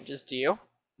stamina changes, do you?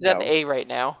 He's at No. an A right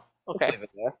now. Okay. Let's leave it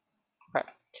there. Okay.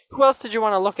 Who else did you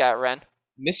want to look at, Ren?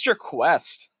 Mr.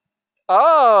 Quest.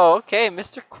 Oh, okay,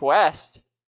 Mr. Quest.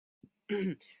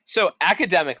 So,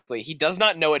 academically, he does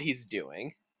not know what he's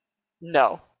doing.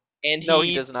 No. And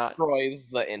he does not. Destroys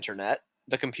the internet,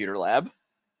 the computer lab.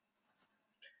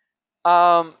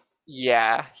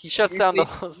 Yeah. He shuts down the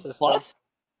whole system.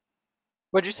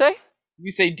 What'd you say?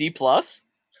 You say D+?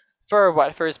 For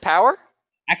what? For his power?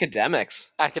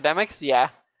 Academics. Academics? Yeah.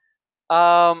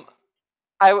 I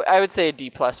would say a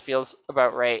D+ feels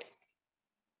about right.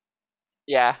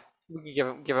 Yeah, we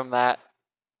can give him that.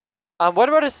 What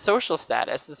about his social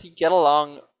status? Does he get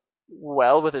along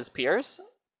well with his peers?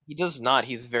 He does not.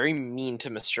 He's very mean to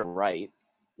Mr. Wright.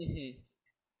 Mm-hmm.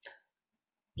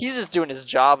 He's just doing his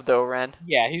job, though, Ren.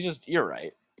 Yeah, you're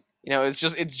right. It's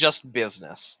just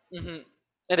business. Mm-hmm.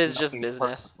 It is just Nothing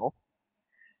business.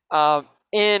 personal.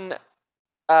 In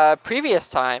previous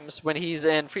times when he's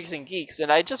in Freaks and Geeks,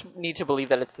 and I just need to believe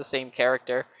that it's the same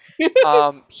character,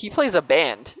 he plays a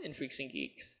band in Freaks and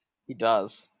Geeks. He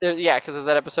does. Yeah, because there's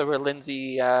that episode where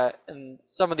Lindsay and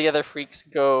some of the other freaks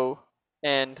go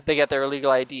and they get their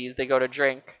illegal IDs. They go to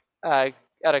drink.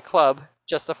 at a club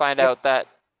just to find Yep. out that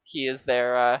he is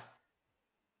their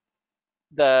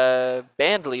the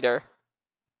band leader.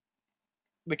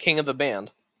 The king of the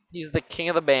band. He's the king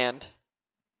of the band.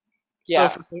 So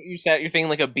Yeah, you're thinking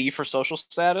like a B for social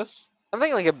status? I'm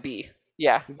thinking like a B.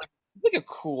 Yeah, He's like a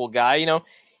cool guy, you know.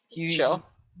 He chill.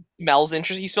 smells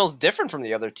interesting. He smells different from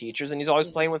the other teachers, and he's always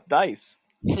playing with dice.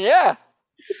 Yeah.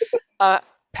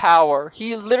 Power.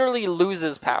 He literally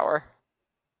loses power.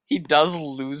 He does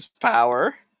lose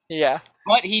power, Yeah.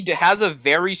 but he has a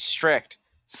very strict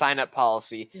sign-up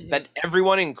policy that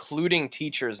everyone, including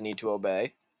teachers, need to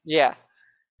obey. Yeah.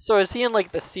 So is he in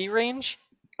like the C range?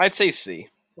 I'd say C.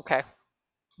 Okay.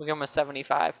 We'll give him a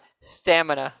 75.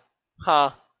 Stamina.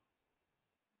 Huh.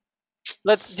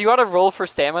 Do you want to roll for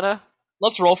stamina?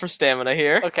 Let's roll for stamina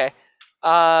here. Okay.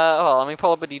 Oh, let me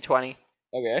pull up a d20.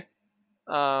 Okay.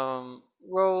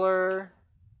 Roller.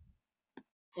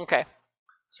 Okay.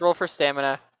 Let's roll for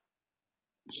stamina.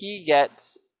 He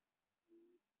gets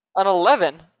an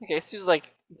 11. Okay, so he's like,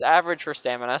 it's average for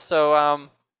stamina. So,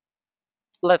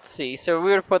 let's see. So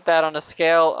we would put that on a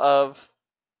scale of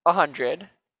 100.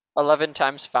 11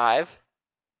 times 5.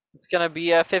 It's going to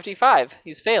be a 55.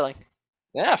 He's failing.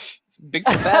 Yeah, big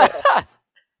fat.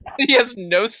 He has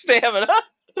no stamina.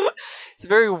 He's a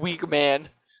very weak man,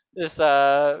 this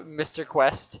Mr.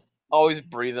 Quest. Always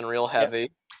breathing real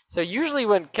heavy. So usually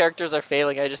when characters are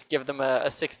failing, I just give them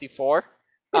a 64,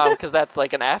 because that's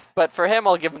like an F. But for him,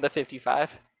 I'll give him the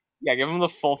 55. Yeah, give him the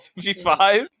full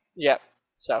 55. Yep.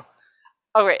 So,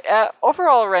 okay.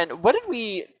 Overall, Ren, what did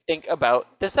we think about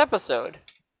this episode?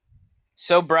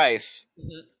 So, Bryce,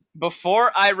 Mhm.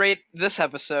 before I rate this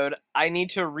episode, I need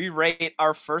to re-rate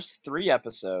our first 3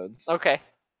 episodes. Okay.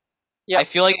 Yeah. I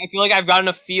feel like I've gotten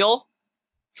a feel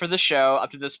for the show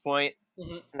up to this point,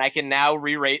 and I can now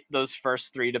re-rate those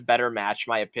first 3 to better match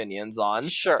my opinions on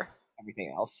Sure.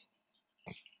 everything else.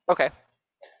 Okay.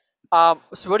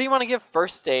 So what do you want to give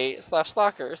First Day /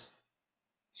 Lockers?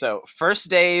 So, First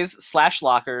Days /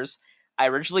 Lockers, I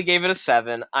originally gave it a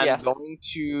 7. I'm Yes. going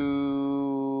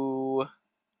to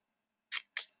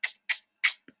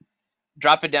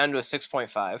drop it down to a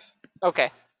 6.5.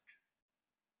 Okay.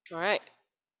 All right.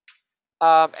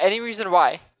 Any reason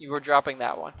why you were dropping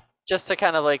that one? Just to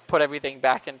kind of like put everything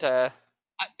back into.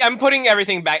 I'm putting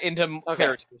everything back into Okay.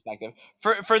 clear perspective.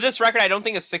 For this record, I don't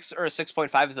think a 6 or a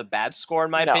 6.5 is a bad score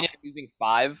in my No. opinion. I'm using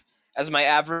 5 as my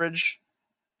average.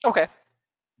 Okay.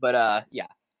 But yeah.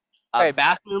 Alright.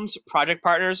 Bathrooms, project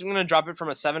partners, I'm gonna drop it from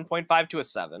a 7.5 to a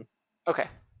 7. Okay.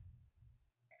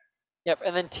 Yep.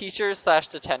 And then teachers /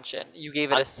 detention. You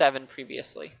gave it a 7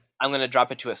 previously. I'm gonna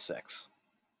drop it to a 6.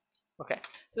 Okay.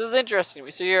 This is interesting.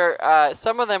 So your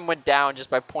some of them went down just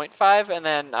by 0.5, and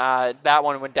then that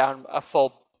one went down a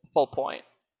full point.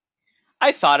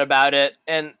 I thought about it,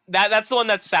 and that's the one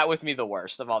that sat with me the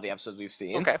worst of all the episodes we've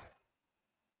seen. Okay.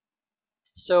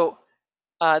 So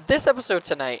this episode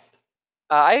tonight,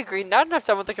 I agree. Not enough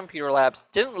time with the computer labs.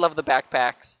 Didn't love the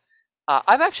backpacks.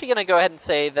 I'm actually gonna go ahead and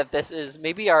say that this is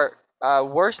maybe our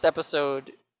worst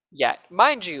episode yet.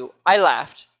 Mind you, I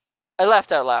laughed. I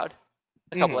laughed out loud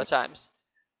a couple of times.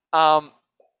 I'm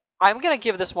gonna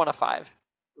give this one a 5,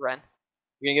 Ren.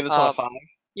 You're gonna give this one a 5?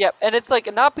 Yep, and it's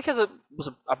like not because it was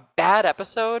a bad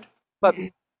episode, but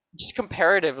just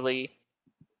comparatively,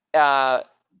 the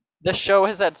show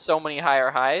has had so many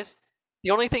higher highs.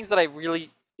 The only things that I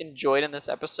really enjoyed in this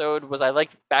episode was I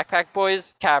liked Backpack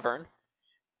Boys Cavern,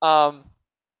 and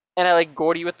I like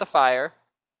Gordy with the fire,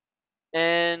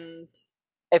 and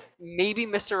if maybe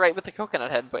Mr. Right with the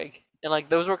coconut head wig, and like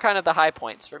those were kind of the high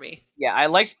points for me. Yeah, I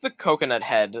liked the coconut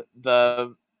head.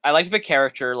 I liked the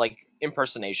character like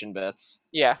impersonation bits.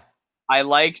 Yeah. I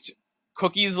liked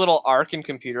Cookie's little arc in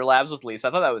computer labs with Lisa.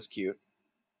 I thought that was cute.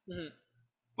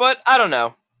 But I don't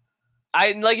know.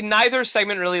 I like neither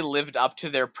segment really lived up to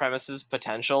their premises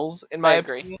potentials in my I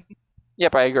agree. opinion.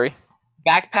 Yep, I agree.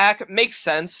 Backpack makes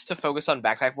sense to focus on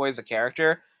Backpack Boy as a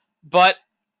character, but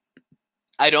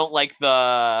I don't like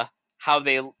how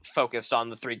they focused on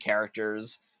the 3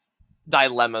 characters'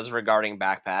 dilemmas regarding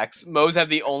backpacks. Moe's had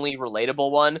the only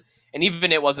relatable one, and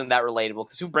even it wasn't that relatable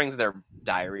because who brings their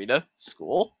diary to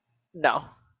school? No.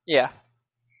 Yeah.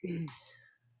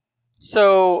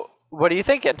 So, what are you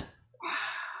thinking?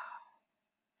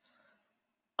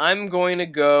 I'm going to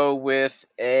go with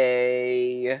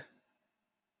a...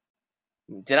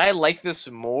 Did I like this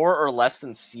more or less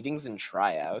than Seedings and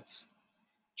Tryouts?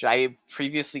 Which I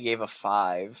previously gave a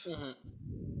 5.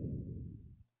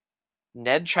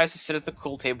 Ned tries to sit at the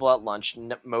cool table at lunch.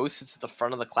 Moe sits at the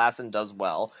front of the class and does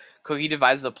well. Cookie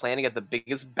devises a plan to get the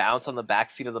biggest bounce on the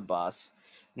back seat of the bus.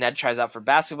 Ned tries out for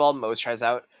basketball. Moe tries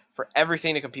out for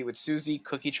everything to compete with Susie.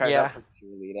 Cookie tries Yeah. out for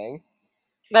cheerleading.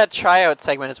 That tryout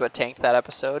segment is what tanked that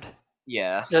episode.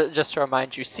 Yeah. Just to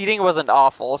remind you, seating wasn't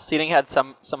awful. Seating had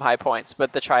some high points,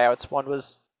 but the tryouts one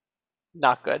was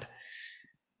not good.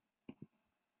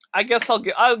 I guess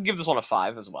I'll give this one a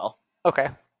 5 as well. Okay.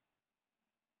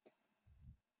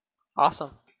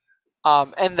 Awesome.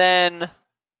 And then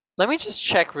let me just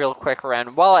check real quick,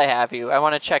 Ren, while I have you. I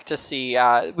want to check to see.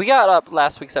 We got up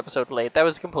last week's episode late. That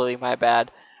was completely my bad.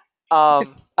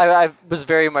 I was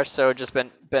very much so just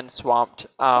been swamped.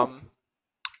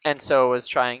 And so was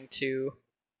trying to.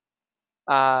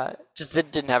 Just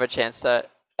didn't have a chance to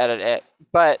edit it.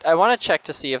 But I want to check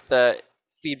to see if the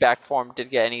feedback form did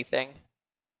get anything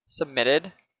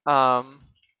submitted.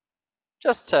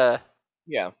 Just to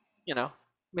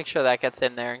make sure that gets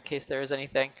in there in case there is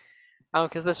anything.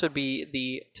 Because this would be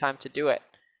the time to do it.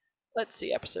 Let's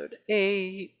see, episode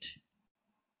 8.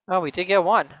 Oh, we did get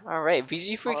one. All right,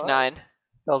 VG Freak 9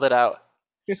 filled it out.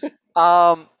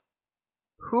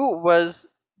 Who was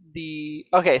the?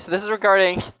 Okay, so this is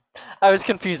regarding. I was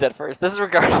confused at first. This is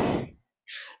regarding.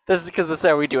 This is because this is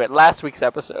how we do it. Last week's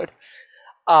episode.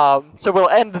 So we'll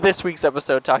end this week's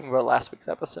episode talking about last week's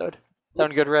episode.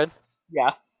 Sound good, Red?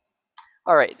 Yeah.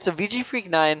 All right. So VG Freak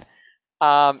 9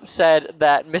 said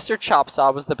that Mr.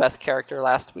 Chopsaw was the best character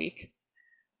last week.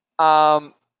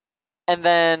 And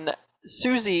then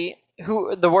Susie,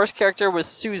 who the worst character was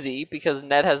Susie because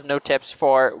Ned has no tips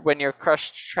for when your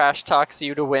crush trash talks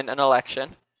you to win an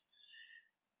election.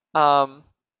 Yeah,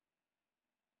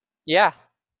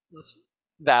 that's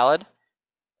valid.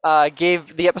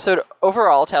 Gave the episode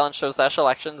overall talent show /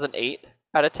 elections an 8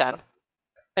 out of 10.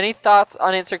 Any thoughts,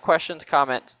 unanswered questions,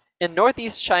 comments? In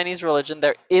Northeast Chinese religion,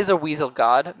 there is a weasel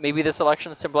god. Maybe this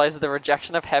election symbolizes the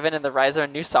rejection of heaven and the rise of a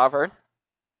new sovereign.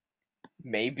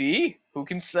 Maybe. Who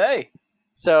can say?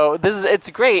 So it's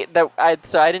great that I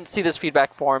didn't see this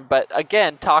feedback form, but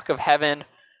again, talk of heaven,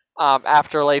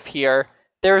 afterlife here.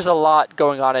 There's a lot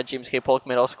going on at James K. Polk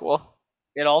Middle School.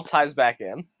 It all ties back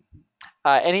in.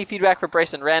 Any feedback for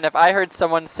Bryson Wren? If I heard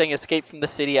someone sing Escape from the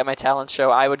City at my talent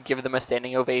show, I would give them a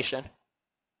standing ovation.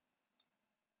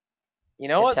 You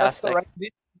know what? That's Fantastic. the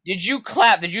right. Did you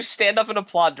clap? Did you stand up and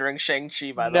applaud during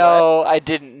Shang-Chi, by the way? No, I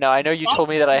didn't. No, I know you told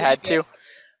me that I had to.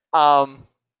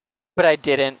 But I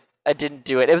didn't. I didn't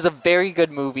do it. It was a very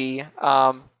good movie.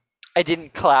 I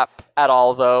didn't clap at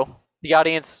all, though. The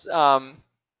audience,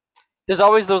 there's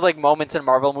always those like moments in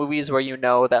Marvel movies where you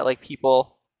know that like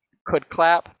people could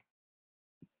clap.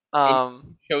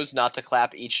 Chose not to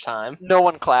clap each time. No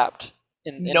one clapped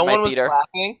in No my one was theater.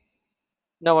 clapping.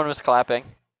 No one was clapping.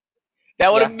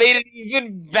 That would have made it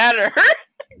even better.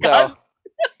 So,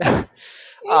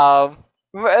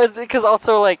 because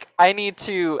also like I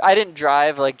didn't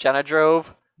drive, like Jenna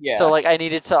drove. Yeah. So like I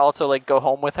needed to also like go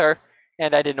home with her,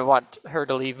 and I didn't want her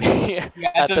to leave me you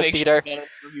had at to the make theater. sure to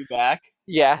move you back.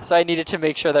 Yeah, so I needed to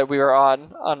make sure that we were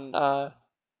on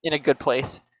in a good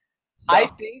place. So. I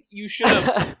think you should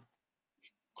have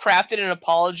crafted an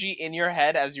apology in your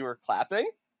head as you were clapping.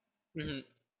 Mm-hmm.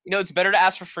 You know, it's better to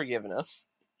ask for forgiveness.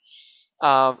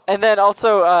 And then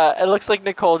also, it looks like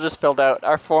Nicole just filled out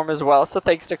our form as well, so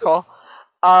thanks, Nicole.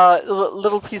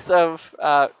 Little piece of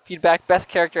feedback. Best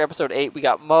character, episode 8, we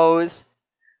got Mose.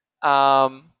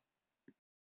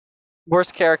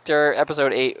 Worst character,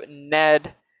 episode 8,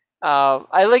 Ned.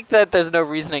 I like that there's no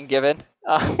reasoning given.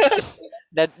 Just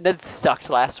Ned sucked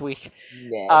last week.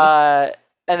 Ned.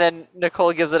 And then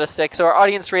Nicole gives it a 6. So our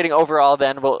audience rating overall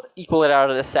then will equal it out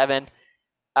at a 7.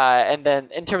 And then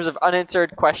in terms of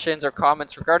unanswered questions or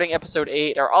comments regarding episode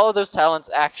 8, are all of these talents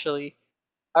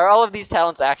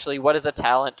actually, what is a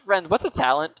talent? Ren, what's a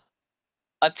talent?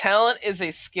 A talent is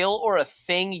a skill or a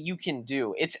thing you can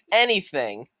do. It's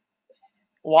anything.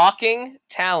 Walking,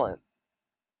 talent.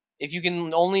 If you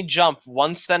can only jump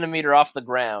 1 centimeter off the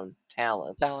ground,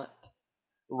 talent. Talent.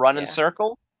 Run in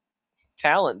circle,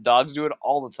 talent. Dogs do it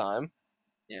all the time.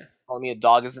 Yeah. Telling me a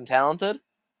dog isn't talented?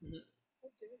 Mm-hmm.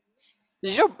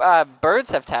 Did you know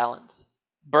birds have talents?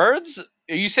 Birds?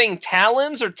 Are you saying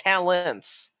talons or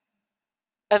talents?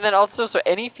 And then also, so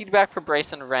any feedback for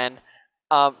Bryson Wren,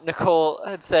 Nicole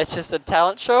had said it's just a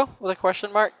talent show with a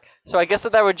question mark. So I guess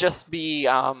that would just be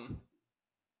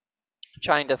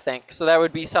trying to think. So that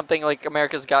would be something like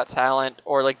America's Got Talent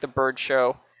or like the Bird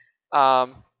Show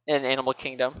in Animal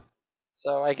Kingdom.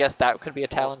 So I guess that could be a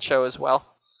talent show as well.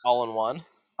 All in one.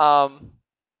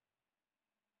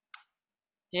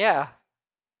 Yeah.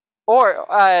 Or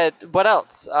what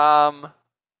else?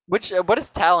 What is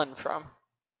Talon from?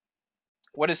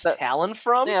 What is Talon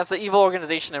from? Yeah, it's the evil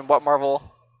organization in what Marvel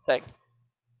thing?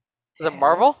 Is it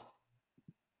Marvel?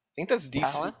 I think that's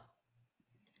DC. Talon?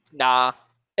 Nah.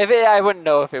 I wouldn't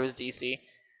know if it was DC.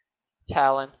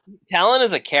 Talon. Talon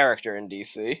is a character in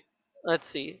DC. Let's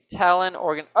see. Talon,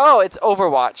 Organ. Oh, it's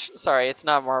Overwatch. Sorry, it's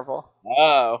not Marvel.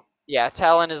 Oh. Yeah,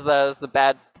 Talon is the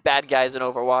bad guys in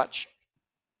Overwatch.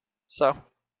 So.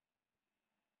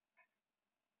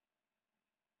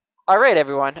 All right,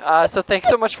 everyone. So thanks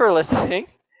so much for listening,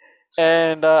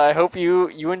 and I hope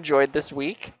you enjoyed this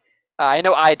week. I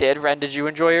know I did. Ren, did you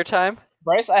enjoy your time?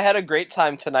 Bryce, I had a great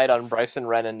time tonight on Bryson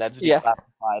Wren and Ned's Yeah.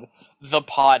 Declassified, the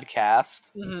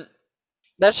podcast. Mm-hmm.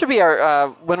 That should be our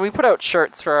when we put out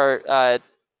shirts for our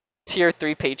tier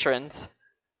 3 patrons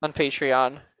on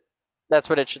Patreon. That's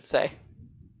what it should say.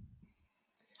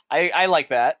 I like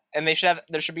that, and there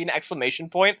should be an exclamation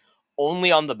point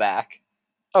only on the back.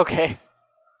 Okay.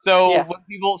 So Yeah.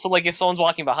 like if someone's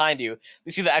walking behind you,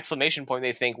 they see the exclamation point,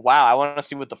 they think, "Wow, I want to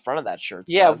see what the front of that shirt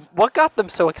Yeah. says." What got them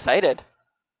so excited?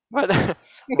 What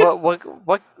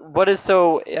what is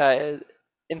so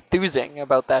enthusing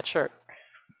about that shirt?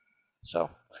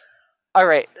 So, all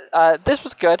right. This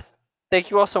was good. Thank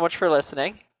you all so much for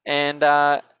listening,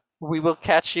 and we will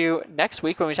catch you next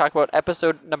week when we talk about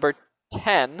episode number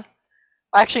 10.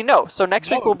 Actually, no. So next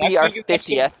week will be our week is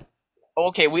 50th.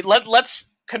 Okay,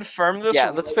 let's confirm this. Yeah,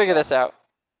 let's figure this out.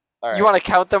 All right. You want to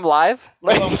count them live?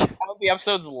 Count the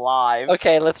episodes live?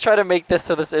 Okay, let's try to make this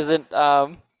so this isn't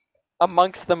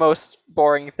amongst the most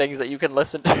boring things that you can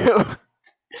listen to.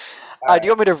 Do you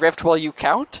want me to rift while you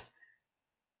count?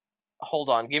 Hold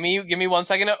on, give me 1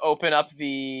 second to open up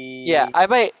the. Yeah, I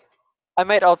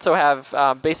might also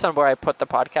have based on where I put the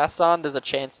podcast on. There's a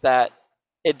chance that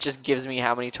it just gives me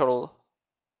how many total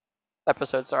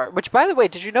episodes are. Which, by the way,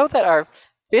 did you know that our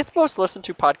 5th most listened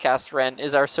to podcast, Ren,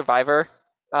 is our Survivor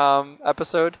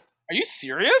episode? Are you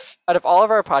serious? Out of all of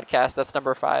our podcasts, that's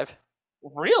number 5.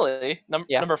 Really?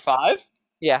 Yeah. Number 5?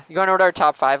 Yeah, you want to know what our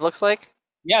top 5 looks like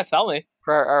Yeah, tell me.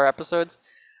 for our episodes?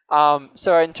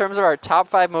 So in terms of our top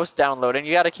 5 most downloaded,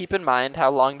 you got to keep in mind how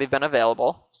long they've been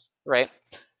available, right?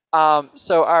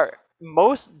 So our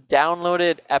most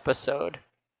downloaded episode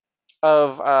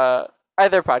of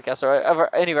either podcast or of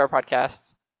any of our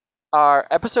podcasts are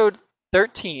episode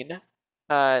 13,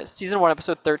 season 1,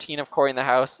 episode 13 of Corey in the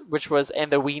House, which was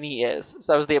And the Weenie Is.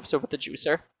 So that was the episode with the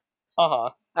juicer.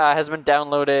 Has been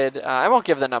downloaded. I won't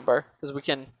give the number because we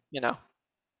can,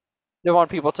 don't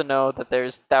want people to know that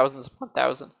there's thousands upon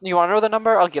thousands. You want to know the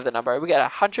number? I'll give the number. We got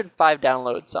 105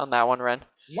 downloads on that one, Ren.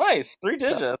 Nice, 3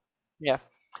 digits. So, yeah.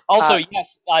 Also,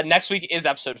 yes, next week is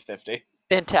episode 50.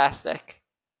 Fantastic.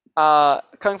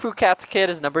 Kung Fu Cat's Kid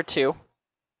is number 2.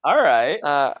 All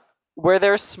right. Where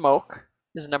There's Smoke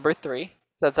is number 3.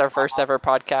 So that's our first ever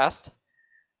podcast.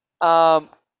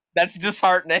 That's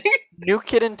disheartening. New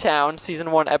Kid in Town, season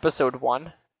 1, episode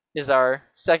 1 is our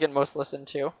second most listened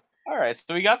to. All right,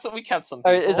 so we kept some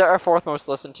people. Is our 4th most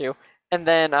listened to. And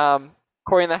then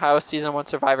Corey in the House, season 1,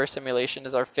 Survivor Simulation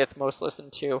is our 5th most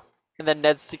listened to. And then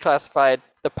Ned's Declassified,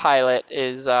 the pilot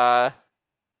is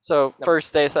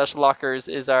First Day / Lockers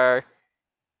is our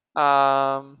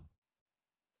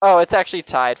it's actually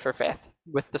tied for 5th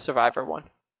with the Survivor one.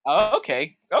 Oh,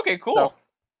 okay. Okay, cool. So,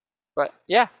 but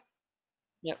yeah.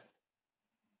 Yep.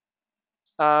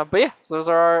 But yeah, so those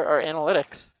are our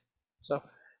analytics. So,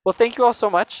 well, thank you all so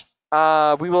much.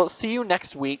 We will see you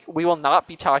next week. We will not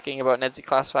be talking about Ned's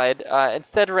Declassified.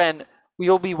 Instead, Ren, we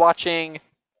will be watching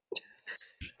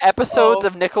episodes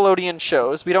of Nickelodeon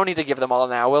shows. We don't need to give them all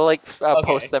now. We'll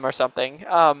post them or something.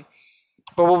 But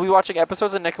we'll be watching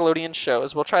episodes of Nickelodeon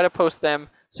shows. We'll try to post them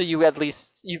so you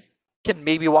can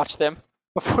maybe watch them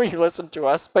before you listen to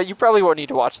us. But you probably won't need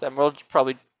to watch them. We'll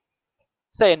probably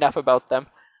say enough about them.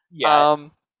 Yeah.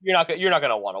 You're not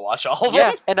gonna want to watch all of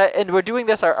them. Yeah, and we're doing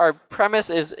this. Our premise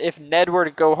is if Ned were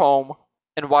to go home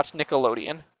and watch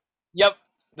Nickelodeon. Yep.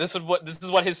 This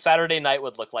is what his Saturday night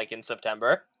would look like in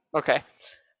September. Okay.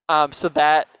 So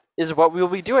that is what we will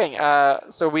be doing.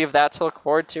 So we have that to look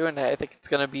forward to, and I think it's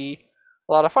gonna be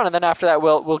a lot of fun. And then after that,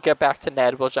 we'll get back to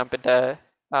Ned. We'll jump into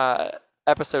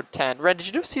episode 10. Ren, did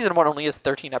you know season 1 only has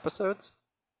 13 episodes?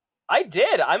 I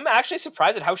did. I'm actually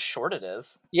surprised at how short it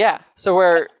is. Yeah. So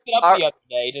we're I picked it up the other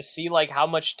day to see how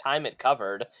much time it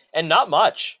covered, and not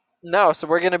much. No, so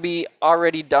we're gonna be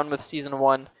already done with season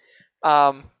 1,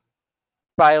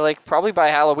 by probably by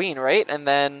Halloween, right? And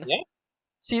then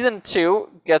season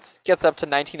 2 gets up to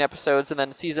 19 episodes, and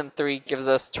then season 3 gives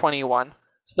us 21.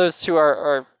 So those two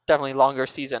are definitely longer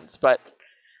seasons, but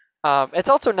it's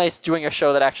also nice doing a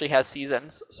show that actually has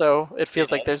seasons. So it feels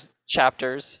like there's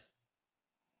chapters.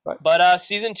 But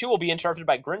season 2 will be interrupted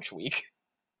by Grinch Week.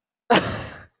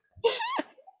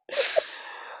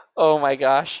 Oh my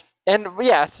gosh. And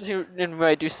yeah, and we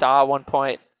might do Saw at one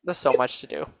point. There's so much to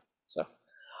do. So,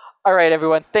 All right,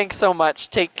 everyone. Thanks so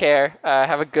much. Take care.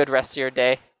 Have a good rest of your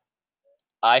day.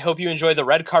 I hope you enjoy the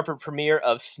red carpet premiere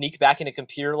of Sneak Back into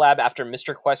Computer Lab after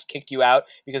Mr. Quest kicked you out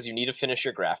because you need to finish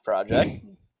your graph project.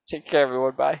 Take care,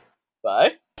 everyone. Bye.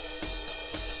 Bye.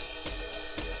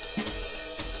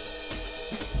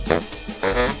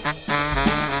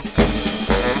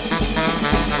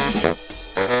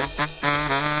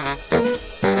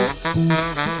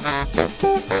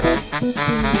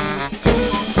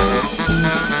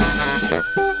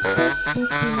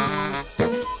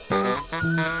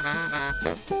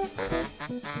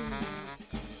 Thank you.